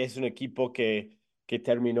 Ya, es un equipo que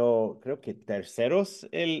terminó, creo que terceros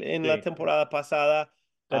en la Sí, temporada pasada.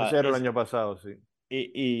 Ah, tercero el es, año pasado, sí.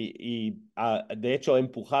 de hecho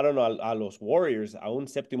empujaron a los Warriors a un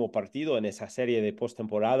séptimo partido en esa serie de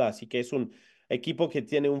postemporada. Así que es un equipo que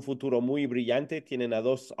tiene un futuro muy brillante. Tienen a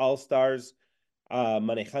dos All-Stars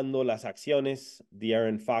manejando las acciones,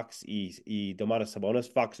 De'Aaron Fox y Domantas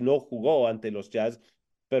Sabonis. Fox no jugó ante los Jazz,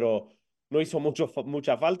 pero no hizo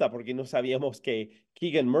mucha falta porque no sabíamos que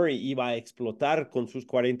Keegan Murray iba a explotar con sus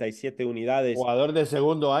 47 unidades. Jugador de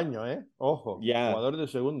segundo año, ¿eh? Ojo, Ya. jugador de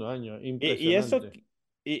segundo año, Y eso, impresionante.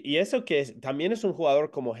 y eso también es un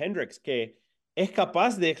jugador como Hendricks que es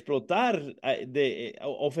capaz de explotar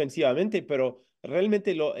ofensivamente, pero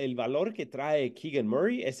realmente el valor que trae Keegan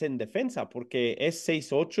Murray es en defensa, porque es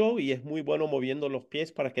 6'8" y es muy bueno moviendo los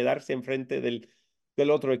pies para quedarse enfrente del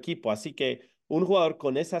otro equipo. Así que un jugador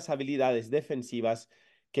con esas habilidades defensivas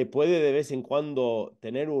que puede de vez en cuando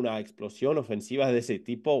tener una explosión ofensiva de ese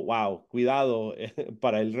tipo, wow, cuidado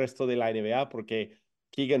para el resto de la NBA, porque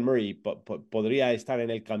Keegan Murray podría estar en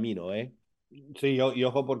el camino, ¿eh? Sí, y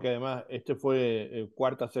ojo porque además este fue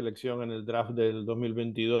cuarta selección en el draft del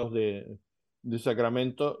 2022 de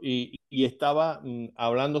Sacramento y estaba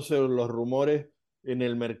hablándose los rumores en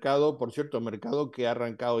el mercado, por cierto, mercado que ha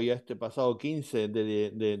arrancado ya este pasado 15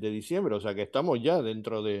 de diciembre, o sea que estamos ya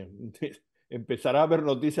dentro empezará a haber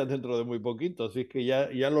noticias dentro de muy poquito, así que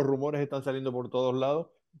ya los rumores están saliendo por todos lados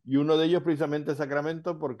y uno de ellos precisamente es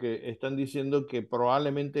Sacramento porque están diciendo que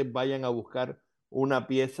probablemente vayan a buscar una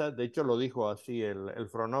pieza, de hecho lo dijo así el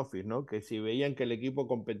front office, ¿no? Que si veían que el equipo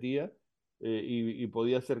competía y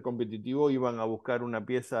podía ser competitivo, iban a buscar una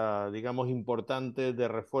pieza, digamos, importante de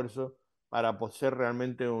refuerzo para ser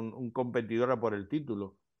realmente un competidor a por el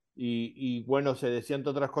título. Bueno, se decían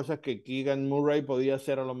entre otras cosas que Keegan Murray podía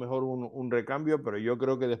ser a lo mejor un recambio, pero yo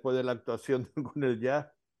creo que después de la actuación con el Jazz,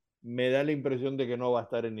 me da la impresión de que no va a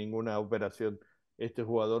estar en ninguna operación este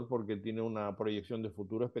jugador porque tiene una proyección de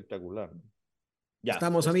futuro espectacular, ¿no? Ya,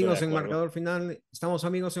 estoy de acuerdo. Estamos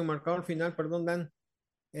amigos en marcador final, perdón, Dan,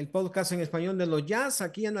 el podcast en español de los Jazz,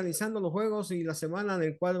 aquí analizando los juegos y la semana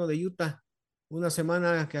del cuadro de Utah. Una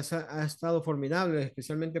semana que ha estado formidable,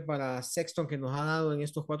 especialmente para Sexton, que nos ha dado en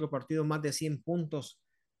estos 4 partidos más de 100 puntos.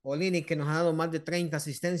 Olini, que nos ha dado más de 30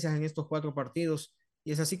 asistencias en estos 4 partidos.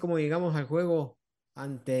 Y es así como llegamos al juego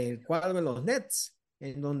ante el cuadro de los Nets,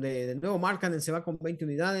 en donde de nuevo Markkanen se va con 20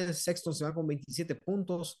 unidades, Sexton se va con 27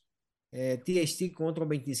 puntos, THT con otros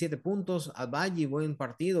 27 puntos, Adbayi, buen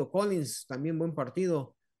partido, Collins también buen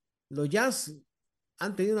partido. Los Jazz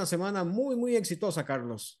han tenido una semana muy, muy exitosa,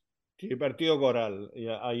 Carlos. Sí, partido coral.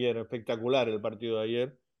 Ayer, espectacular el partido de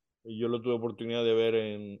ayer. Yo lo tuve oportunidad de ver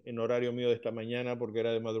en horario mío de esta mañana porque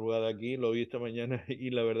era de madrugada aquí. Lo vi esta mañana y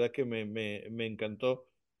la verdad es que me encantó.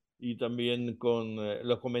 Y también con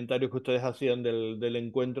los comentarios que ustedes hacían del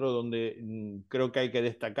encuentro, donde creo que hay que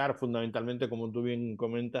destacar fundamentalmente, como tú bien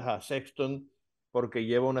comentas, a Sexton, porque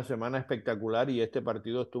lleva una semana espectacular y este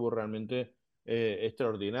partido estuvo realmente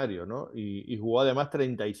extraordinario, ¿no? Y jugó además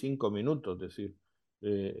 35 minutos, es decir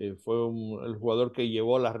fue el jugador que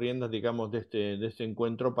llevó las riendas, digamos, de este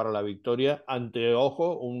encuentro para la victoria ante,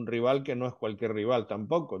 ojo, un rival que no es cualquier rival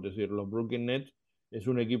tampoco. Es decir, los Brooklyn Nets es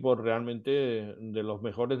un equipo realmente de los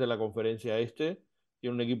mejores de la conferencia este,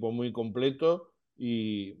 tiene un equipo muy completo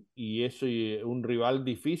y es un rival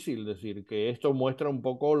difícil. Es decir, que esto muestra un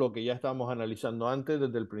poco lo que ya estábamos analizando antes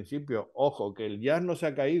desde el principio. Ojo, que el Jazz no se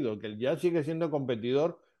ha caído, que el Jazz sigue siendo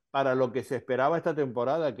competidor para lo que se esperaba esta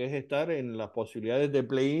temporada, que es estar en las posibilidades de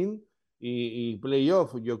play-in y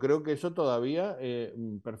playoff. Yo creo que eso todavía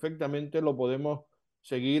perfectamente lo podemos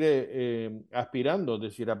seguir aspirando, es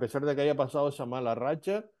decir, a pesar de que haya pasado esa mala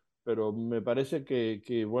racha, pero me parece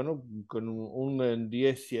bueno, con un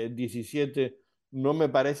 10, 17 no me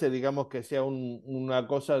parece, digamos, que sea una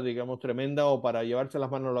cosa, digamos, tremenda o para llevarse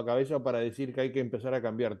las manos a la cabeza o para decir que hay que empezar a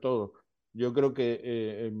cambiar todo. Yo creo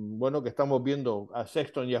que, bueno, que estamos viendo a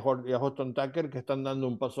Sexton y a Houston Tucker que están dando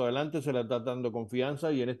un paso adelante, se le está dando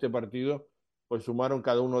confianza y en este partido pues sumaron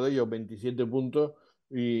cada uno de ellos 27 puntos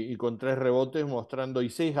y con 3 rebotes mostrando y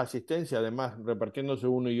 6 asistencias, además repartiéndose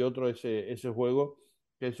uno y otro ese juego,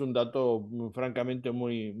 que es un dato francamente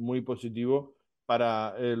muy positivo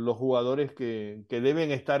para los jugadores que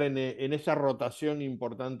deben estar en esa rotación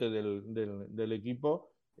importante del equipo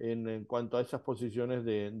en cuanto a esas posiciones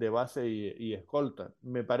de base y escolta.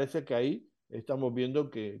 Me parece que ahí estamos viendo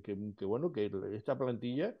bueno, que esta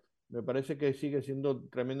plantilla me parece que sigue siendo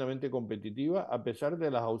tremendamente competitiva a pesar de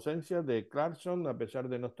las ausencias de Clarkson, a pesar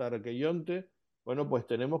de no estar Keyonte. Bueno, pues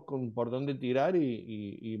tenemos por dónde tirar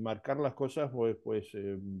y marcar las cosas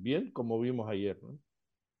bien, como vimos ayer, ¿no?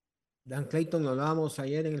 Dan Clayton, lo hablábamos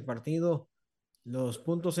ayer en el partido, los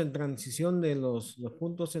puntos en transición de los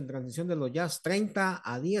puntos en transición de los Jazz,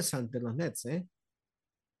 30-10 ante los Nets, ¿eh?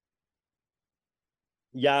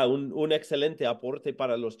 Ya, un excelente aporte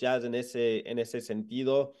para los Jazz en ese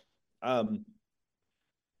sentido. Um,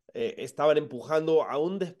 Estaban empujando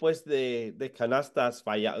aún después de canastas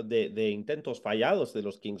de intentos fallados de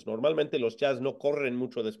los Kings. Normalmente los Jazz no corren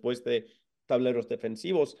mucho después de tableros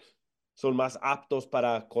defensivos, son más aptos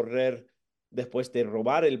para correr después de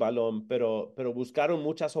robar el balón, pero buscaron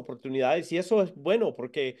muchas oportunidades y eso es bueno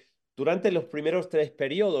porque durante los primeros 3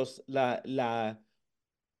 periodos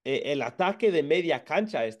el ataque de media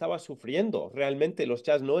cancha estaba sufriendo. Realmente los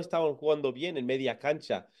Jazz no estaban jugando bien en media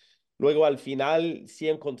cancha. Luego al final sí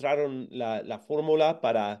encontraron la fórmula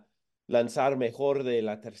para lanzar mejor de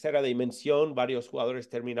la tercera dimensión. Varios jugadores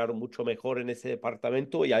terminaron mucho mejor en ese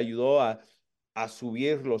departamento y ayudó a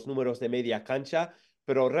subir los números de media cancha.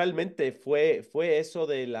 Pero realmente fue eso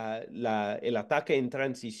de el ataque en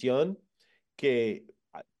transición que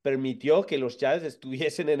permitió que los Jazz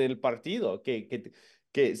estuviesen en el partido,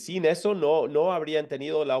 que sin eso no habrían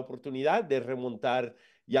tenido la oportunidad de remontar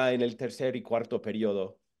ya en el tercer y cuarto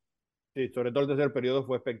periodo. Sí, sobre todo el tercer periodo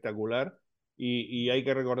fue espectacular y hay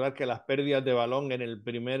que recordar que las pérdidas de balón en el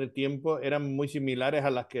primer tiempo eran muy similares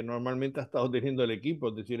a las que normalmente ha estado teniendo el equipo,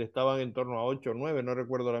 es decir, estaban en torno a 8 o 9, no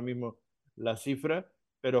recuerdo ahora mismo la cifra,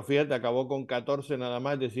 pero fíjate, acabó con 14 nada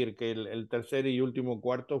más, es decir, que el tercer y último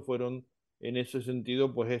cuarto fueron en ese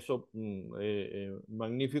sentido, pues eso,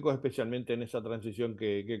 magníficos, especialmente en esa transición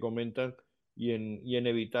que comentan y en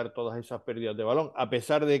evitar todas esas pérdidas de balón, a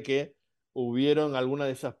pesar de que hubieron algunas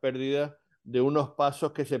de esas pérdidas de unos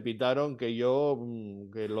pasos que se pitaron que yo,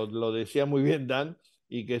 que lo decía muy bien Dan,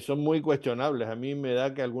 y que son muy cuestionables. A mí me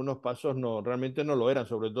da que algunos pasos no, realmente no lo eran,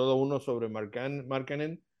 sobre todo uno sobre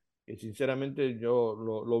Markkanen, que sinceramente yo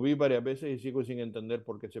lo vi varias veces y sigo sin entender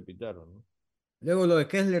por qué se pitaron, ¿no? Luego lo de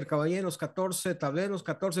Kessler, caballeros, 14 tableros,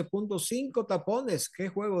 14,5 tapones. Qué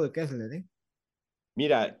juego de Kessler, ¿eh?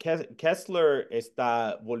 Mira, Kessler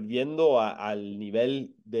está volviendo al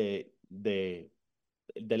nivel del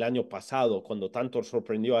año pasado, cuando tanto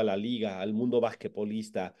sorprendió a la liga, al mundo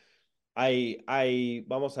basquetbolista.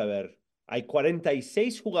 Vamos a ver, hay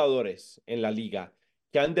 46 jugadores en la liga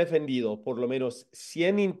que han defendido por lo menos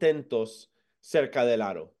 100 intentos cerca del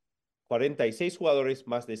aro. 46 jugadores,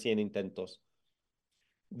 más de 100 intentos.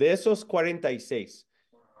 De esos 46,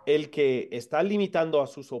 el que está limitando a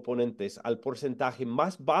sus oponentes al porcentaje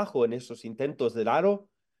más bajo en esos intentos del aro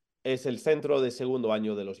es el centro de segundo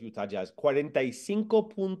año de los Utah Jazz.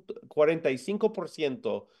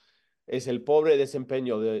 45% es el pobre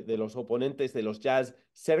desempeño de los oponentes de los Jazz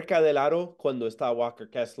cerca del aro cuando está Walker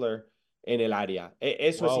Kessler en el área.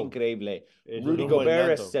 Eso es Wow, increíble. eso es Rudy un buen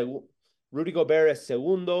Gobert es, dato. segu Rudy Gobert es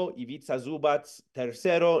segundo, Ivica Zubac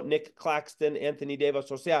tercero, Nick Claxton, Anthony Davis.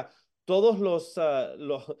 O sea, todos los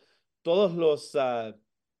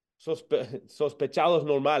sospechados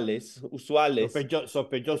normales, usuales,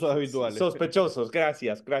 Sospechosos habituales. sospechosos,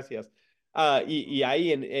 gracias, gracias. Y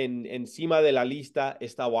ahí encima de la lista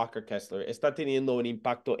está Walker Kessler. Está teniendo un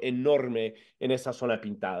impacto enorme en esa zona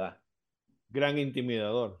pintada. Gran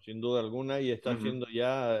intimidador, sin duda alguna, y está Ujú. siendo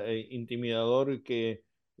ya intimidador que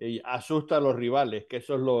asusta a los rivales, que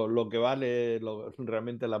eso es lo que vale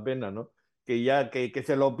realmente la pena, ¿no? Que ya que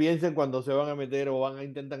se lo piensen cuando se van a meter o van a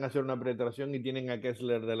intentar hacer una penetración y tienen a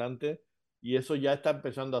Kessler delante, y eso ya está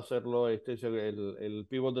empezando a hacerlo el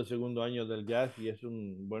pívot de segundo año del Jazz, y es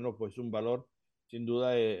un, bueno, pues un valor sin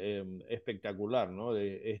duda espectacular, ¿no?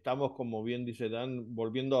 Estamos, como bien dice Dan,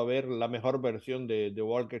 volviendo a ver la mejor versión de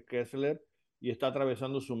Walker Kessler y está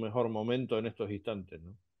atravesando su mejor momento en estos instantes,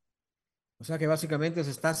 ¿no? O sea que básicamente se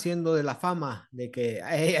está haciendo de la fama de que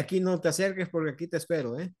 "Hey, aquí no te acerques porque aquí te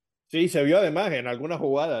espero, ¿eh?" Sí, se vio además en algunas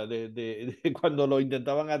jugadas de cuando lo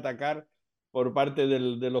intentaban atacar por parte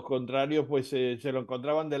de los contrarios, pues se lo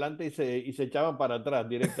encontraban delante y se echaban para atrás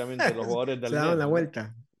directamente los jugadores Se del daban la Nets, ¿no?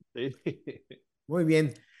 vuelta. Sí. Muy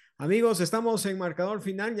bien. Amigos, estamos en marcador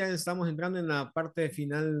final, ya estamos entrando en la parte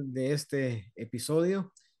final de este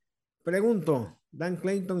episodio. Pregunto, Dan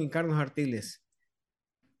Clayton y Carlos Artiles.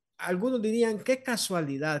 Algunos dirían, qué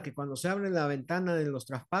casualidad que cuando se abre la ventana de los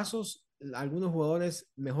traspasos, algunos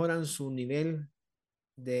jugadores mejoran su nivel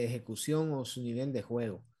de ejecución o su nivel de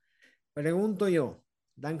juego. Pregunto yo,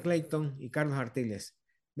 Dan Clayton y Carlos Artiles,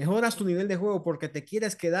 ¿mejoras tu nivel de juego porque te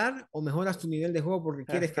quieres quedar o mejoras tu nivel de juego porque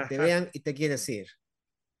quieres que te vean y te quieres ir?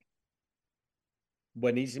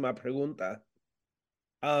 Buenísima pregunta.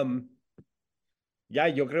 Um,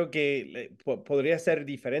 yo creo que podría ser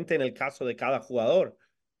diferente en el caso de cada jugador.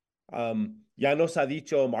 Ya nos ha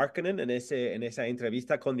dicho Markkanen en esa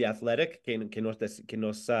entrevista con The Athletic que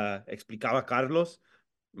nos explicaba Carlos.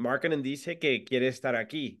 Markkanen dice que quiere estar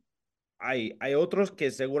aquí. Hay otros que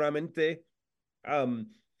seguramente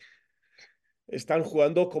um, están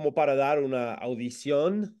jugando como para dar una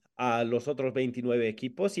audición a los otros 29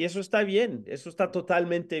 equipos y eso está bien, eso está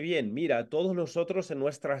totalmente bien. Mira, todos nosotros en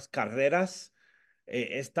nuestras carreras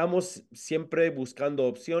estamos siempre buscando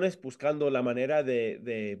opciones, buscando la manera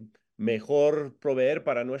de mejor proveer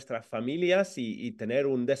para nuestras familias y tener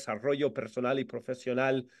un desarrollo personal y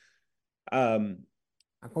profesional um, que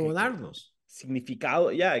Acomodarnos.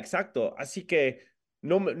 significado, ya, exacto. Así que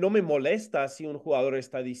no me molesta si un jugador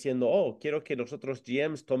está diciendo, oh, quiero que los otros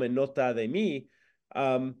GMs tomen nota de mí.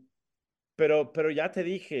 Um, pero ya te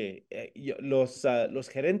dije, los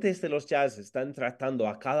gerentes de los Jazz están tratando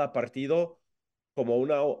a cada partido como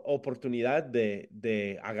una oportunidad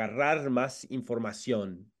de agarrar más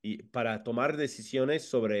información y para tomar decisiones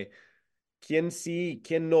sobre quién sí,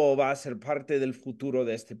 quién no va a ser parte del futuro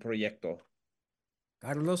de este proyecto.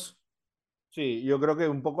 Carlos, Sí, yo creo que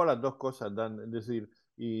un poco las dos cosas, Dan, es decir,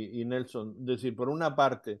 y Nelson, es decir, por una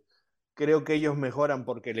parte, creo que ellos mejoran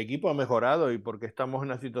porque el equipo ha mejorado y porque estamos en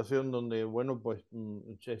una situación donde, bueno, pues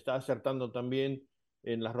se está acertando también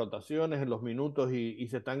en las rotaciones, en los minutos y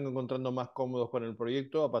se están encontrando más cómodos con el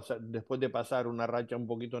proyecto después de pasar una racha un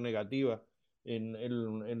poquito negativa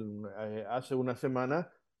hace una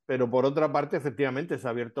semana. Pero por otra parte, efectivamente, se ha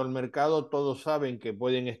abierto el mercado, todos saben que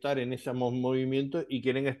pueden estar en ese movimiento y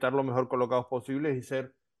quieren estar lo mejor colocados posibles y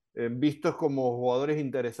ser vistos como jugadores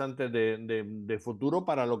interesantes de futuro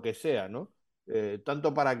para lo que sea, ¿no?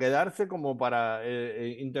 Tanto para quedarse como para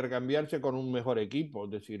intercambiarse con un mejor equipo.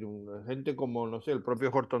 Es decir, gente como, no sé, el propio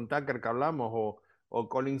Horton Tucker que hablamos o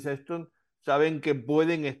Colin Sexton, saben que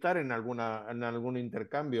pueden estar en algún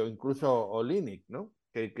intercambio, incluso Olynyk, ¿no?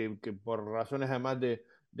 Que por razones además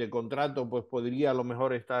de contrato, pues podría a lo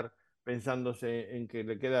mejor estar pensándose en que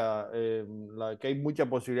le queda, que hay mucha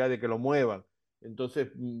posibilidad de que lo muevan.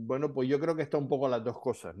 Entonces, bueno, pues yo creo que está un poco las dos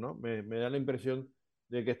cosas, ¿no? Me da la impresión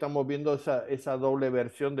de que estamos viendo esa doble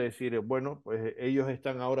versión de decir, bueno, pues ellos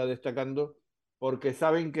están ahora destacando porque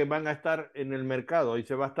saben que van a estar en el mercado y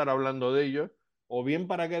se va a estar hablando de ellos, o bien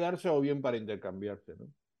para quedarse o bien para intercambiarse, ¿no?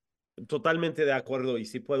 Totalmente de acuerdo. Y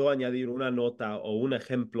si puedo añadir una nota o un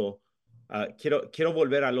ejemplo, quiero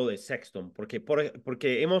volver a lo de Sexton, porque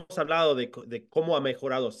hemos hablado de cómo ha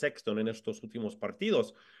mejorado Sexton en estos últimos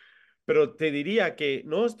partidos, pero te diría que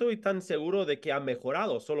no estoy tan seguro de que ha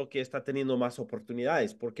mejorado, solo que está teniendo más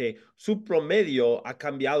oportunidades, porque su promedio ha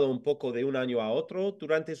cambiado un poco de un año a otro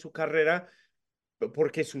durante su carrera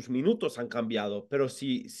porque sus minutos han cambiado, pero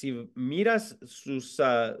si miras sus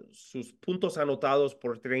puntos anotados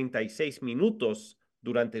por 36 minutos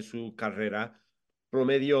durante su carrera,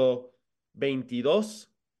 promedio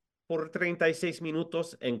 22 por 36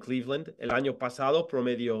 minutos en Cleveland. El año pasado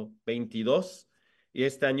promedio 22 y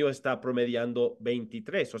este año está promediando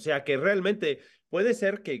 23. O sea que realmente puede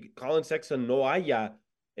ser que Colin Sexton no haya,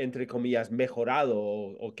 entre comillas, mejorado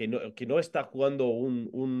o que no está jugando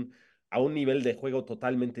a un nivel de juego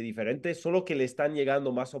totalmente diferente, solo que le están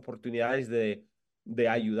llegando más oportunidades de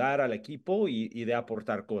ayudar al equipo y de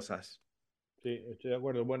aportar cosas. Sí, estoy de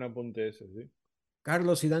acuerdo. Buen apunte ese, sí.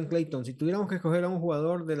 Carlos y Dan Clayton, si tuviéramos que escoger a un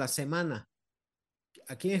jugador de la semana,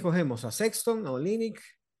 ¿a quién escogemos? ¿A Sexton, a Olynyk,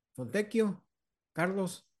 Fontecchio,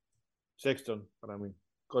 Carlos, Sexton, para mí.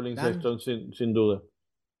 Colin Dan? Sexton, sin duda.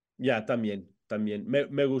 Ya, también.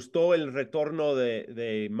 Me gustó el retorno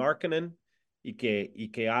de Markkanen y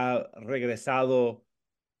que ha regresado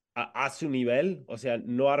a su nivel, o sea,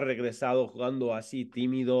 no ha regresado jugando así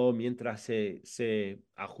tímido mientras se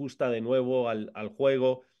ajusta de nuevo al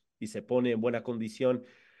juego y se pone en buena condición.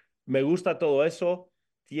 Me gusta todo eso.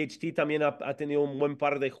 THT también ha tenido un buen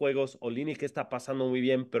par de juegos. Olynyk que está pasando muy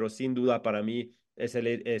bien, pero sin duda para mí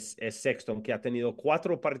es Sexton, que ha tenido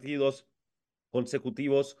 4 partidos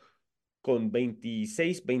consecutivos con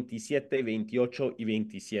 26, 27, 28 y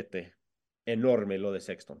 27. Enorme lo de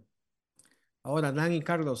Sexton. Ahora, Dan y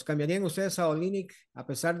Carlos, ¿cambiarían ustedes a Olynyk a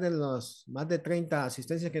pesar de los más de 30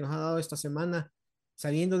 asistencias que nos ha dado esta semana,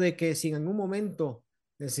 sabiendo de que si en algún momento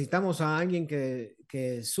necesitamos a alguien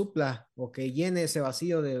que supla o que llene ese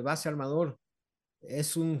vacío de base armador,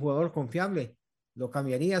 es un jugador confiable? ¿Lo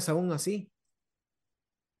cambiarías aún así?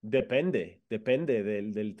 Depende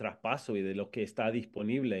del traspaso y de lo que está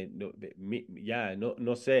disponible. Ya,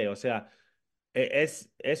 no sé, o sea,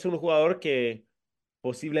 es un jugador que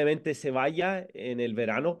posiblemente se vaya en el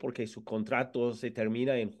verano porque su contrato se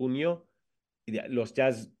termina en junio. Y los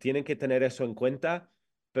Jazz tienen que tener eso en cuenta,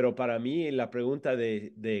 pero para mí la pregunta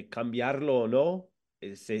de cambiarlo o no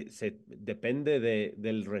depende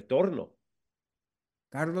del retorno.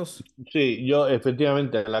 Carlos, Sí, yo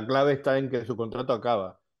efectivamente, la clave está en que su contrato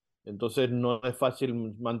acaba. Entonces no es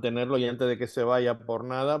fácil mantenerlo y antes de que se vaya por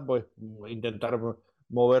nada, pues intentar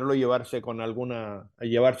moverlo y llevarse con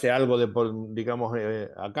llevarse algo digamos,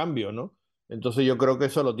 a cambio, ¿no? Entonces yo creo que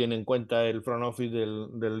eso lo tiene en cuenta el front office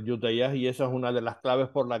del Utah Jazz y esa es una de las claves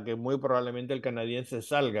por la que muy probablemente el canadiense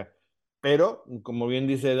salga. Pero, como bien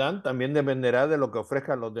dice Dan, también dependerá de lo que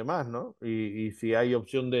ofrezcan los demás, ¿no? Y si hay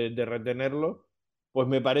opción de retenerlo pues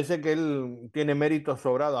me parece que él tiene méritos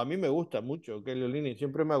sobrados. A mí me gusta mucho Kelly Olynyk,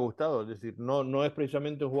 siempre me ha gustado. Es decir, no es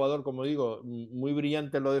precisamente un jugador, como digo, muy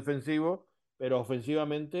brillante en lo defensivo, pero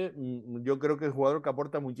ofensivamente yo creo que es un jugador que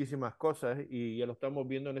aporta muchísimas cosas y ya lo estamos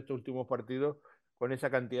viendo en estos últimos partidos con esa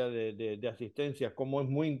cantidad de asistencias, cómo es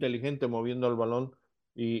muy inteligente moviendo el balón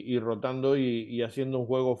y rotando y haciendo un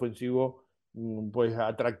juego ofensivo pues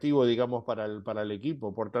atractivo, digamos, para el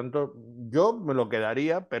equipo. Por tanto, yo me lo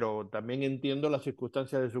quedaría, pero también entiendo las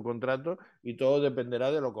circunstancias de su contrato y todo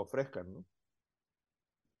dependerá de lo que ofrezcan, ¿no?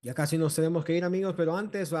 ya casi nos tenemos que ir, amigos, pero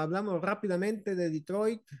antes hablamos rápidamente de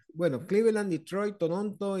Detroit, bueno, Cleveland, Detroit,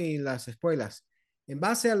 Toronto y las escuelas. En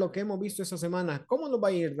base a lo que hemos visto esta semana, ¿cómo nos va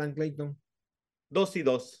a ir, Dan Clayton?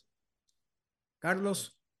 2-2.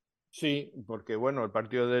 Carlos. Sí, porque bueno, el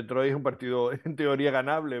partido de Detroit es un partido en teoría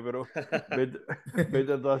ganable, pero vete,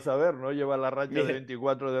 vete a todo a saber, ¿no? Lleva la racha de Mira,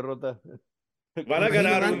 24 derrotas van Me a imagino,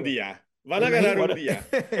 ganar un Dan, día. Van me a ganar imagino, un Bueno, día.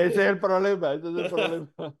 ese es el problema, ese es el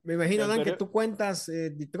problema. me imagino, Dan, que Espere- tú cuentas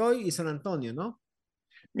Detroit y San Antonio, ¿no?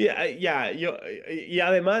 Mira, ya, yo, y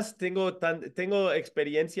además tengo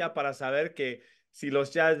experiencia para saber que si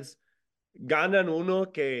los Jazz ganan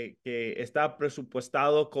uno que está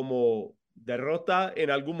presupuestado como derrota, en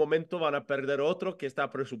algún momento van a perder otro que está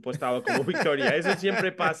presupuestado como victoria. Eso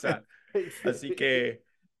siempre pasa. Así Sí. que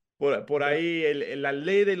por Da- ahí la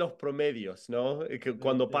ley de los promedios, ¿no? Que eh,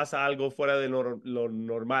 cuando eh, pasa algo fuera de lo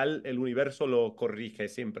normal, el universo lo corrige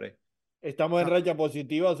siempre. Estamos en Ca- racha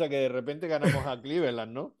positiva, o sea que de repente ganamos a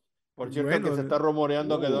Cleveland, ¿no? Por cierto, que se está Bueno,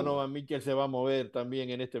 rumoreando que Uh. Donovan Mitchell se va a mover también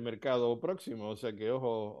en este mercado próximo, o sea que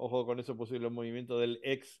ojo, ojo con ese posible movimiento del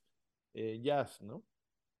ex Jazz, ¿no?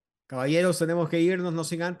 caballeros, tenemos que irnos, no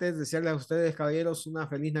sin antes desearles a ustedes, caballeros, una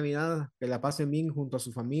feliz Navidad, que la pasen bien junto a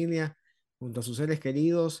su familia, junto a sus seres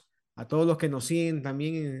queridos, a todos los que nos siguen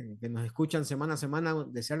también, que nos escuchan semana a semana,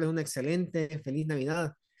 desearles una excelente, feliz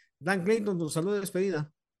Navidad. Dan Clayton, tu saludo de despedida.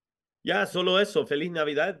 Ya, solo eso. Feliz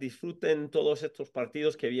Navidad. Disfruten todos estos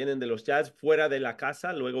partidos que vienen de los Jazz fuera de la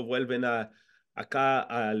casa. Luego vuelven acá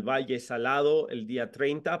al Valle Salado el día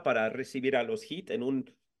 30 para recibir a los Heat en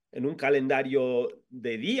un calendario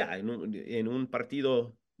de día, en un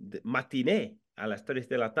partido matiné a las 3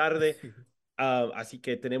 de la tarde. Así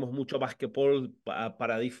que tenemos mucho básquetbol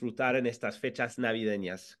para disfrutar en estas fechas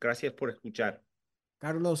navideñas. Gracias por escuchar.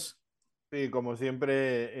 Carlos, Sí, como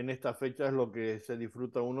siempre en estas fechas lo que se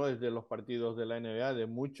disfruta uno es de los partidos de la NBA, de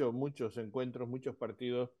muchos, muchos encuentros, muchos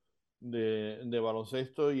partidos de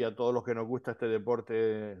baloncesto y a todos los que nos gusta este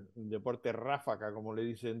deporte ráfaga, como le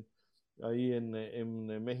dicen ahí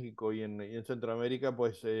en México y en Centroamérica,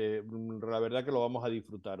 pues la verdad que lo vamos a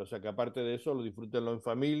disfrutar. O sea que aparte de eso, lo disfrútenlo en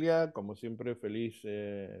familia, como siempre, feliz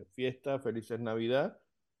fiesta, felices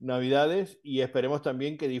Navidades y esperemos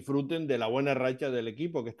también que disfruten de la buena racha del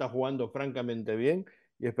equipo que está jugando francamente bien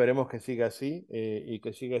y esperemos que siga así y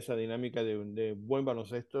que siga esa dinámica de buen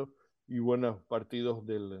baloncesto y buenos partidos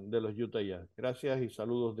de los Utah Jazz. Gracias y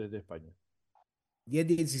saludos desde España.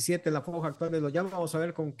 10-17 la foja actual de los Llamas. Vamos a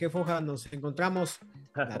ver con qué foja nos encontramos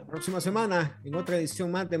la próxima semana en otra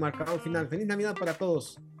edición más de Marcador Final. Feliz Navidad para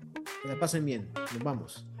todos. Que la pasen bien. Nos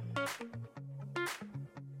vamos.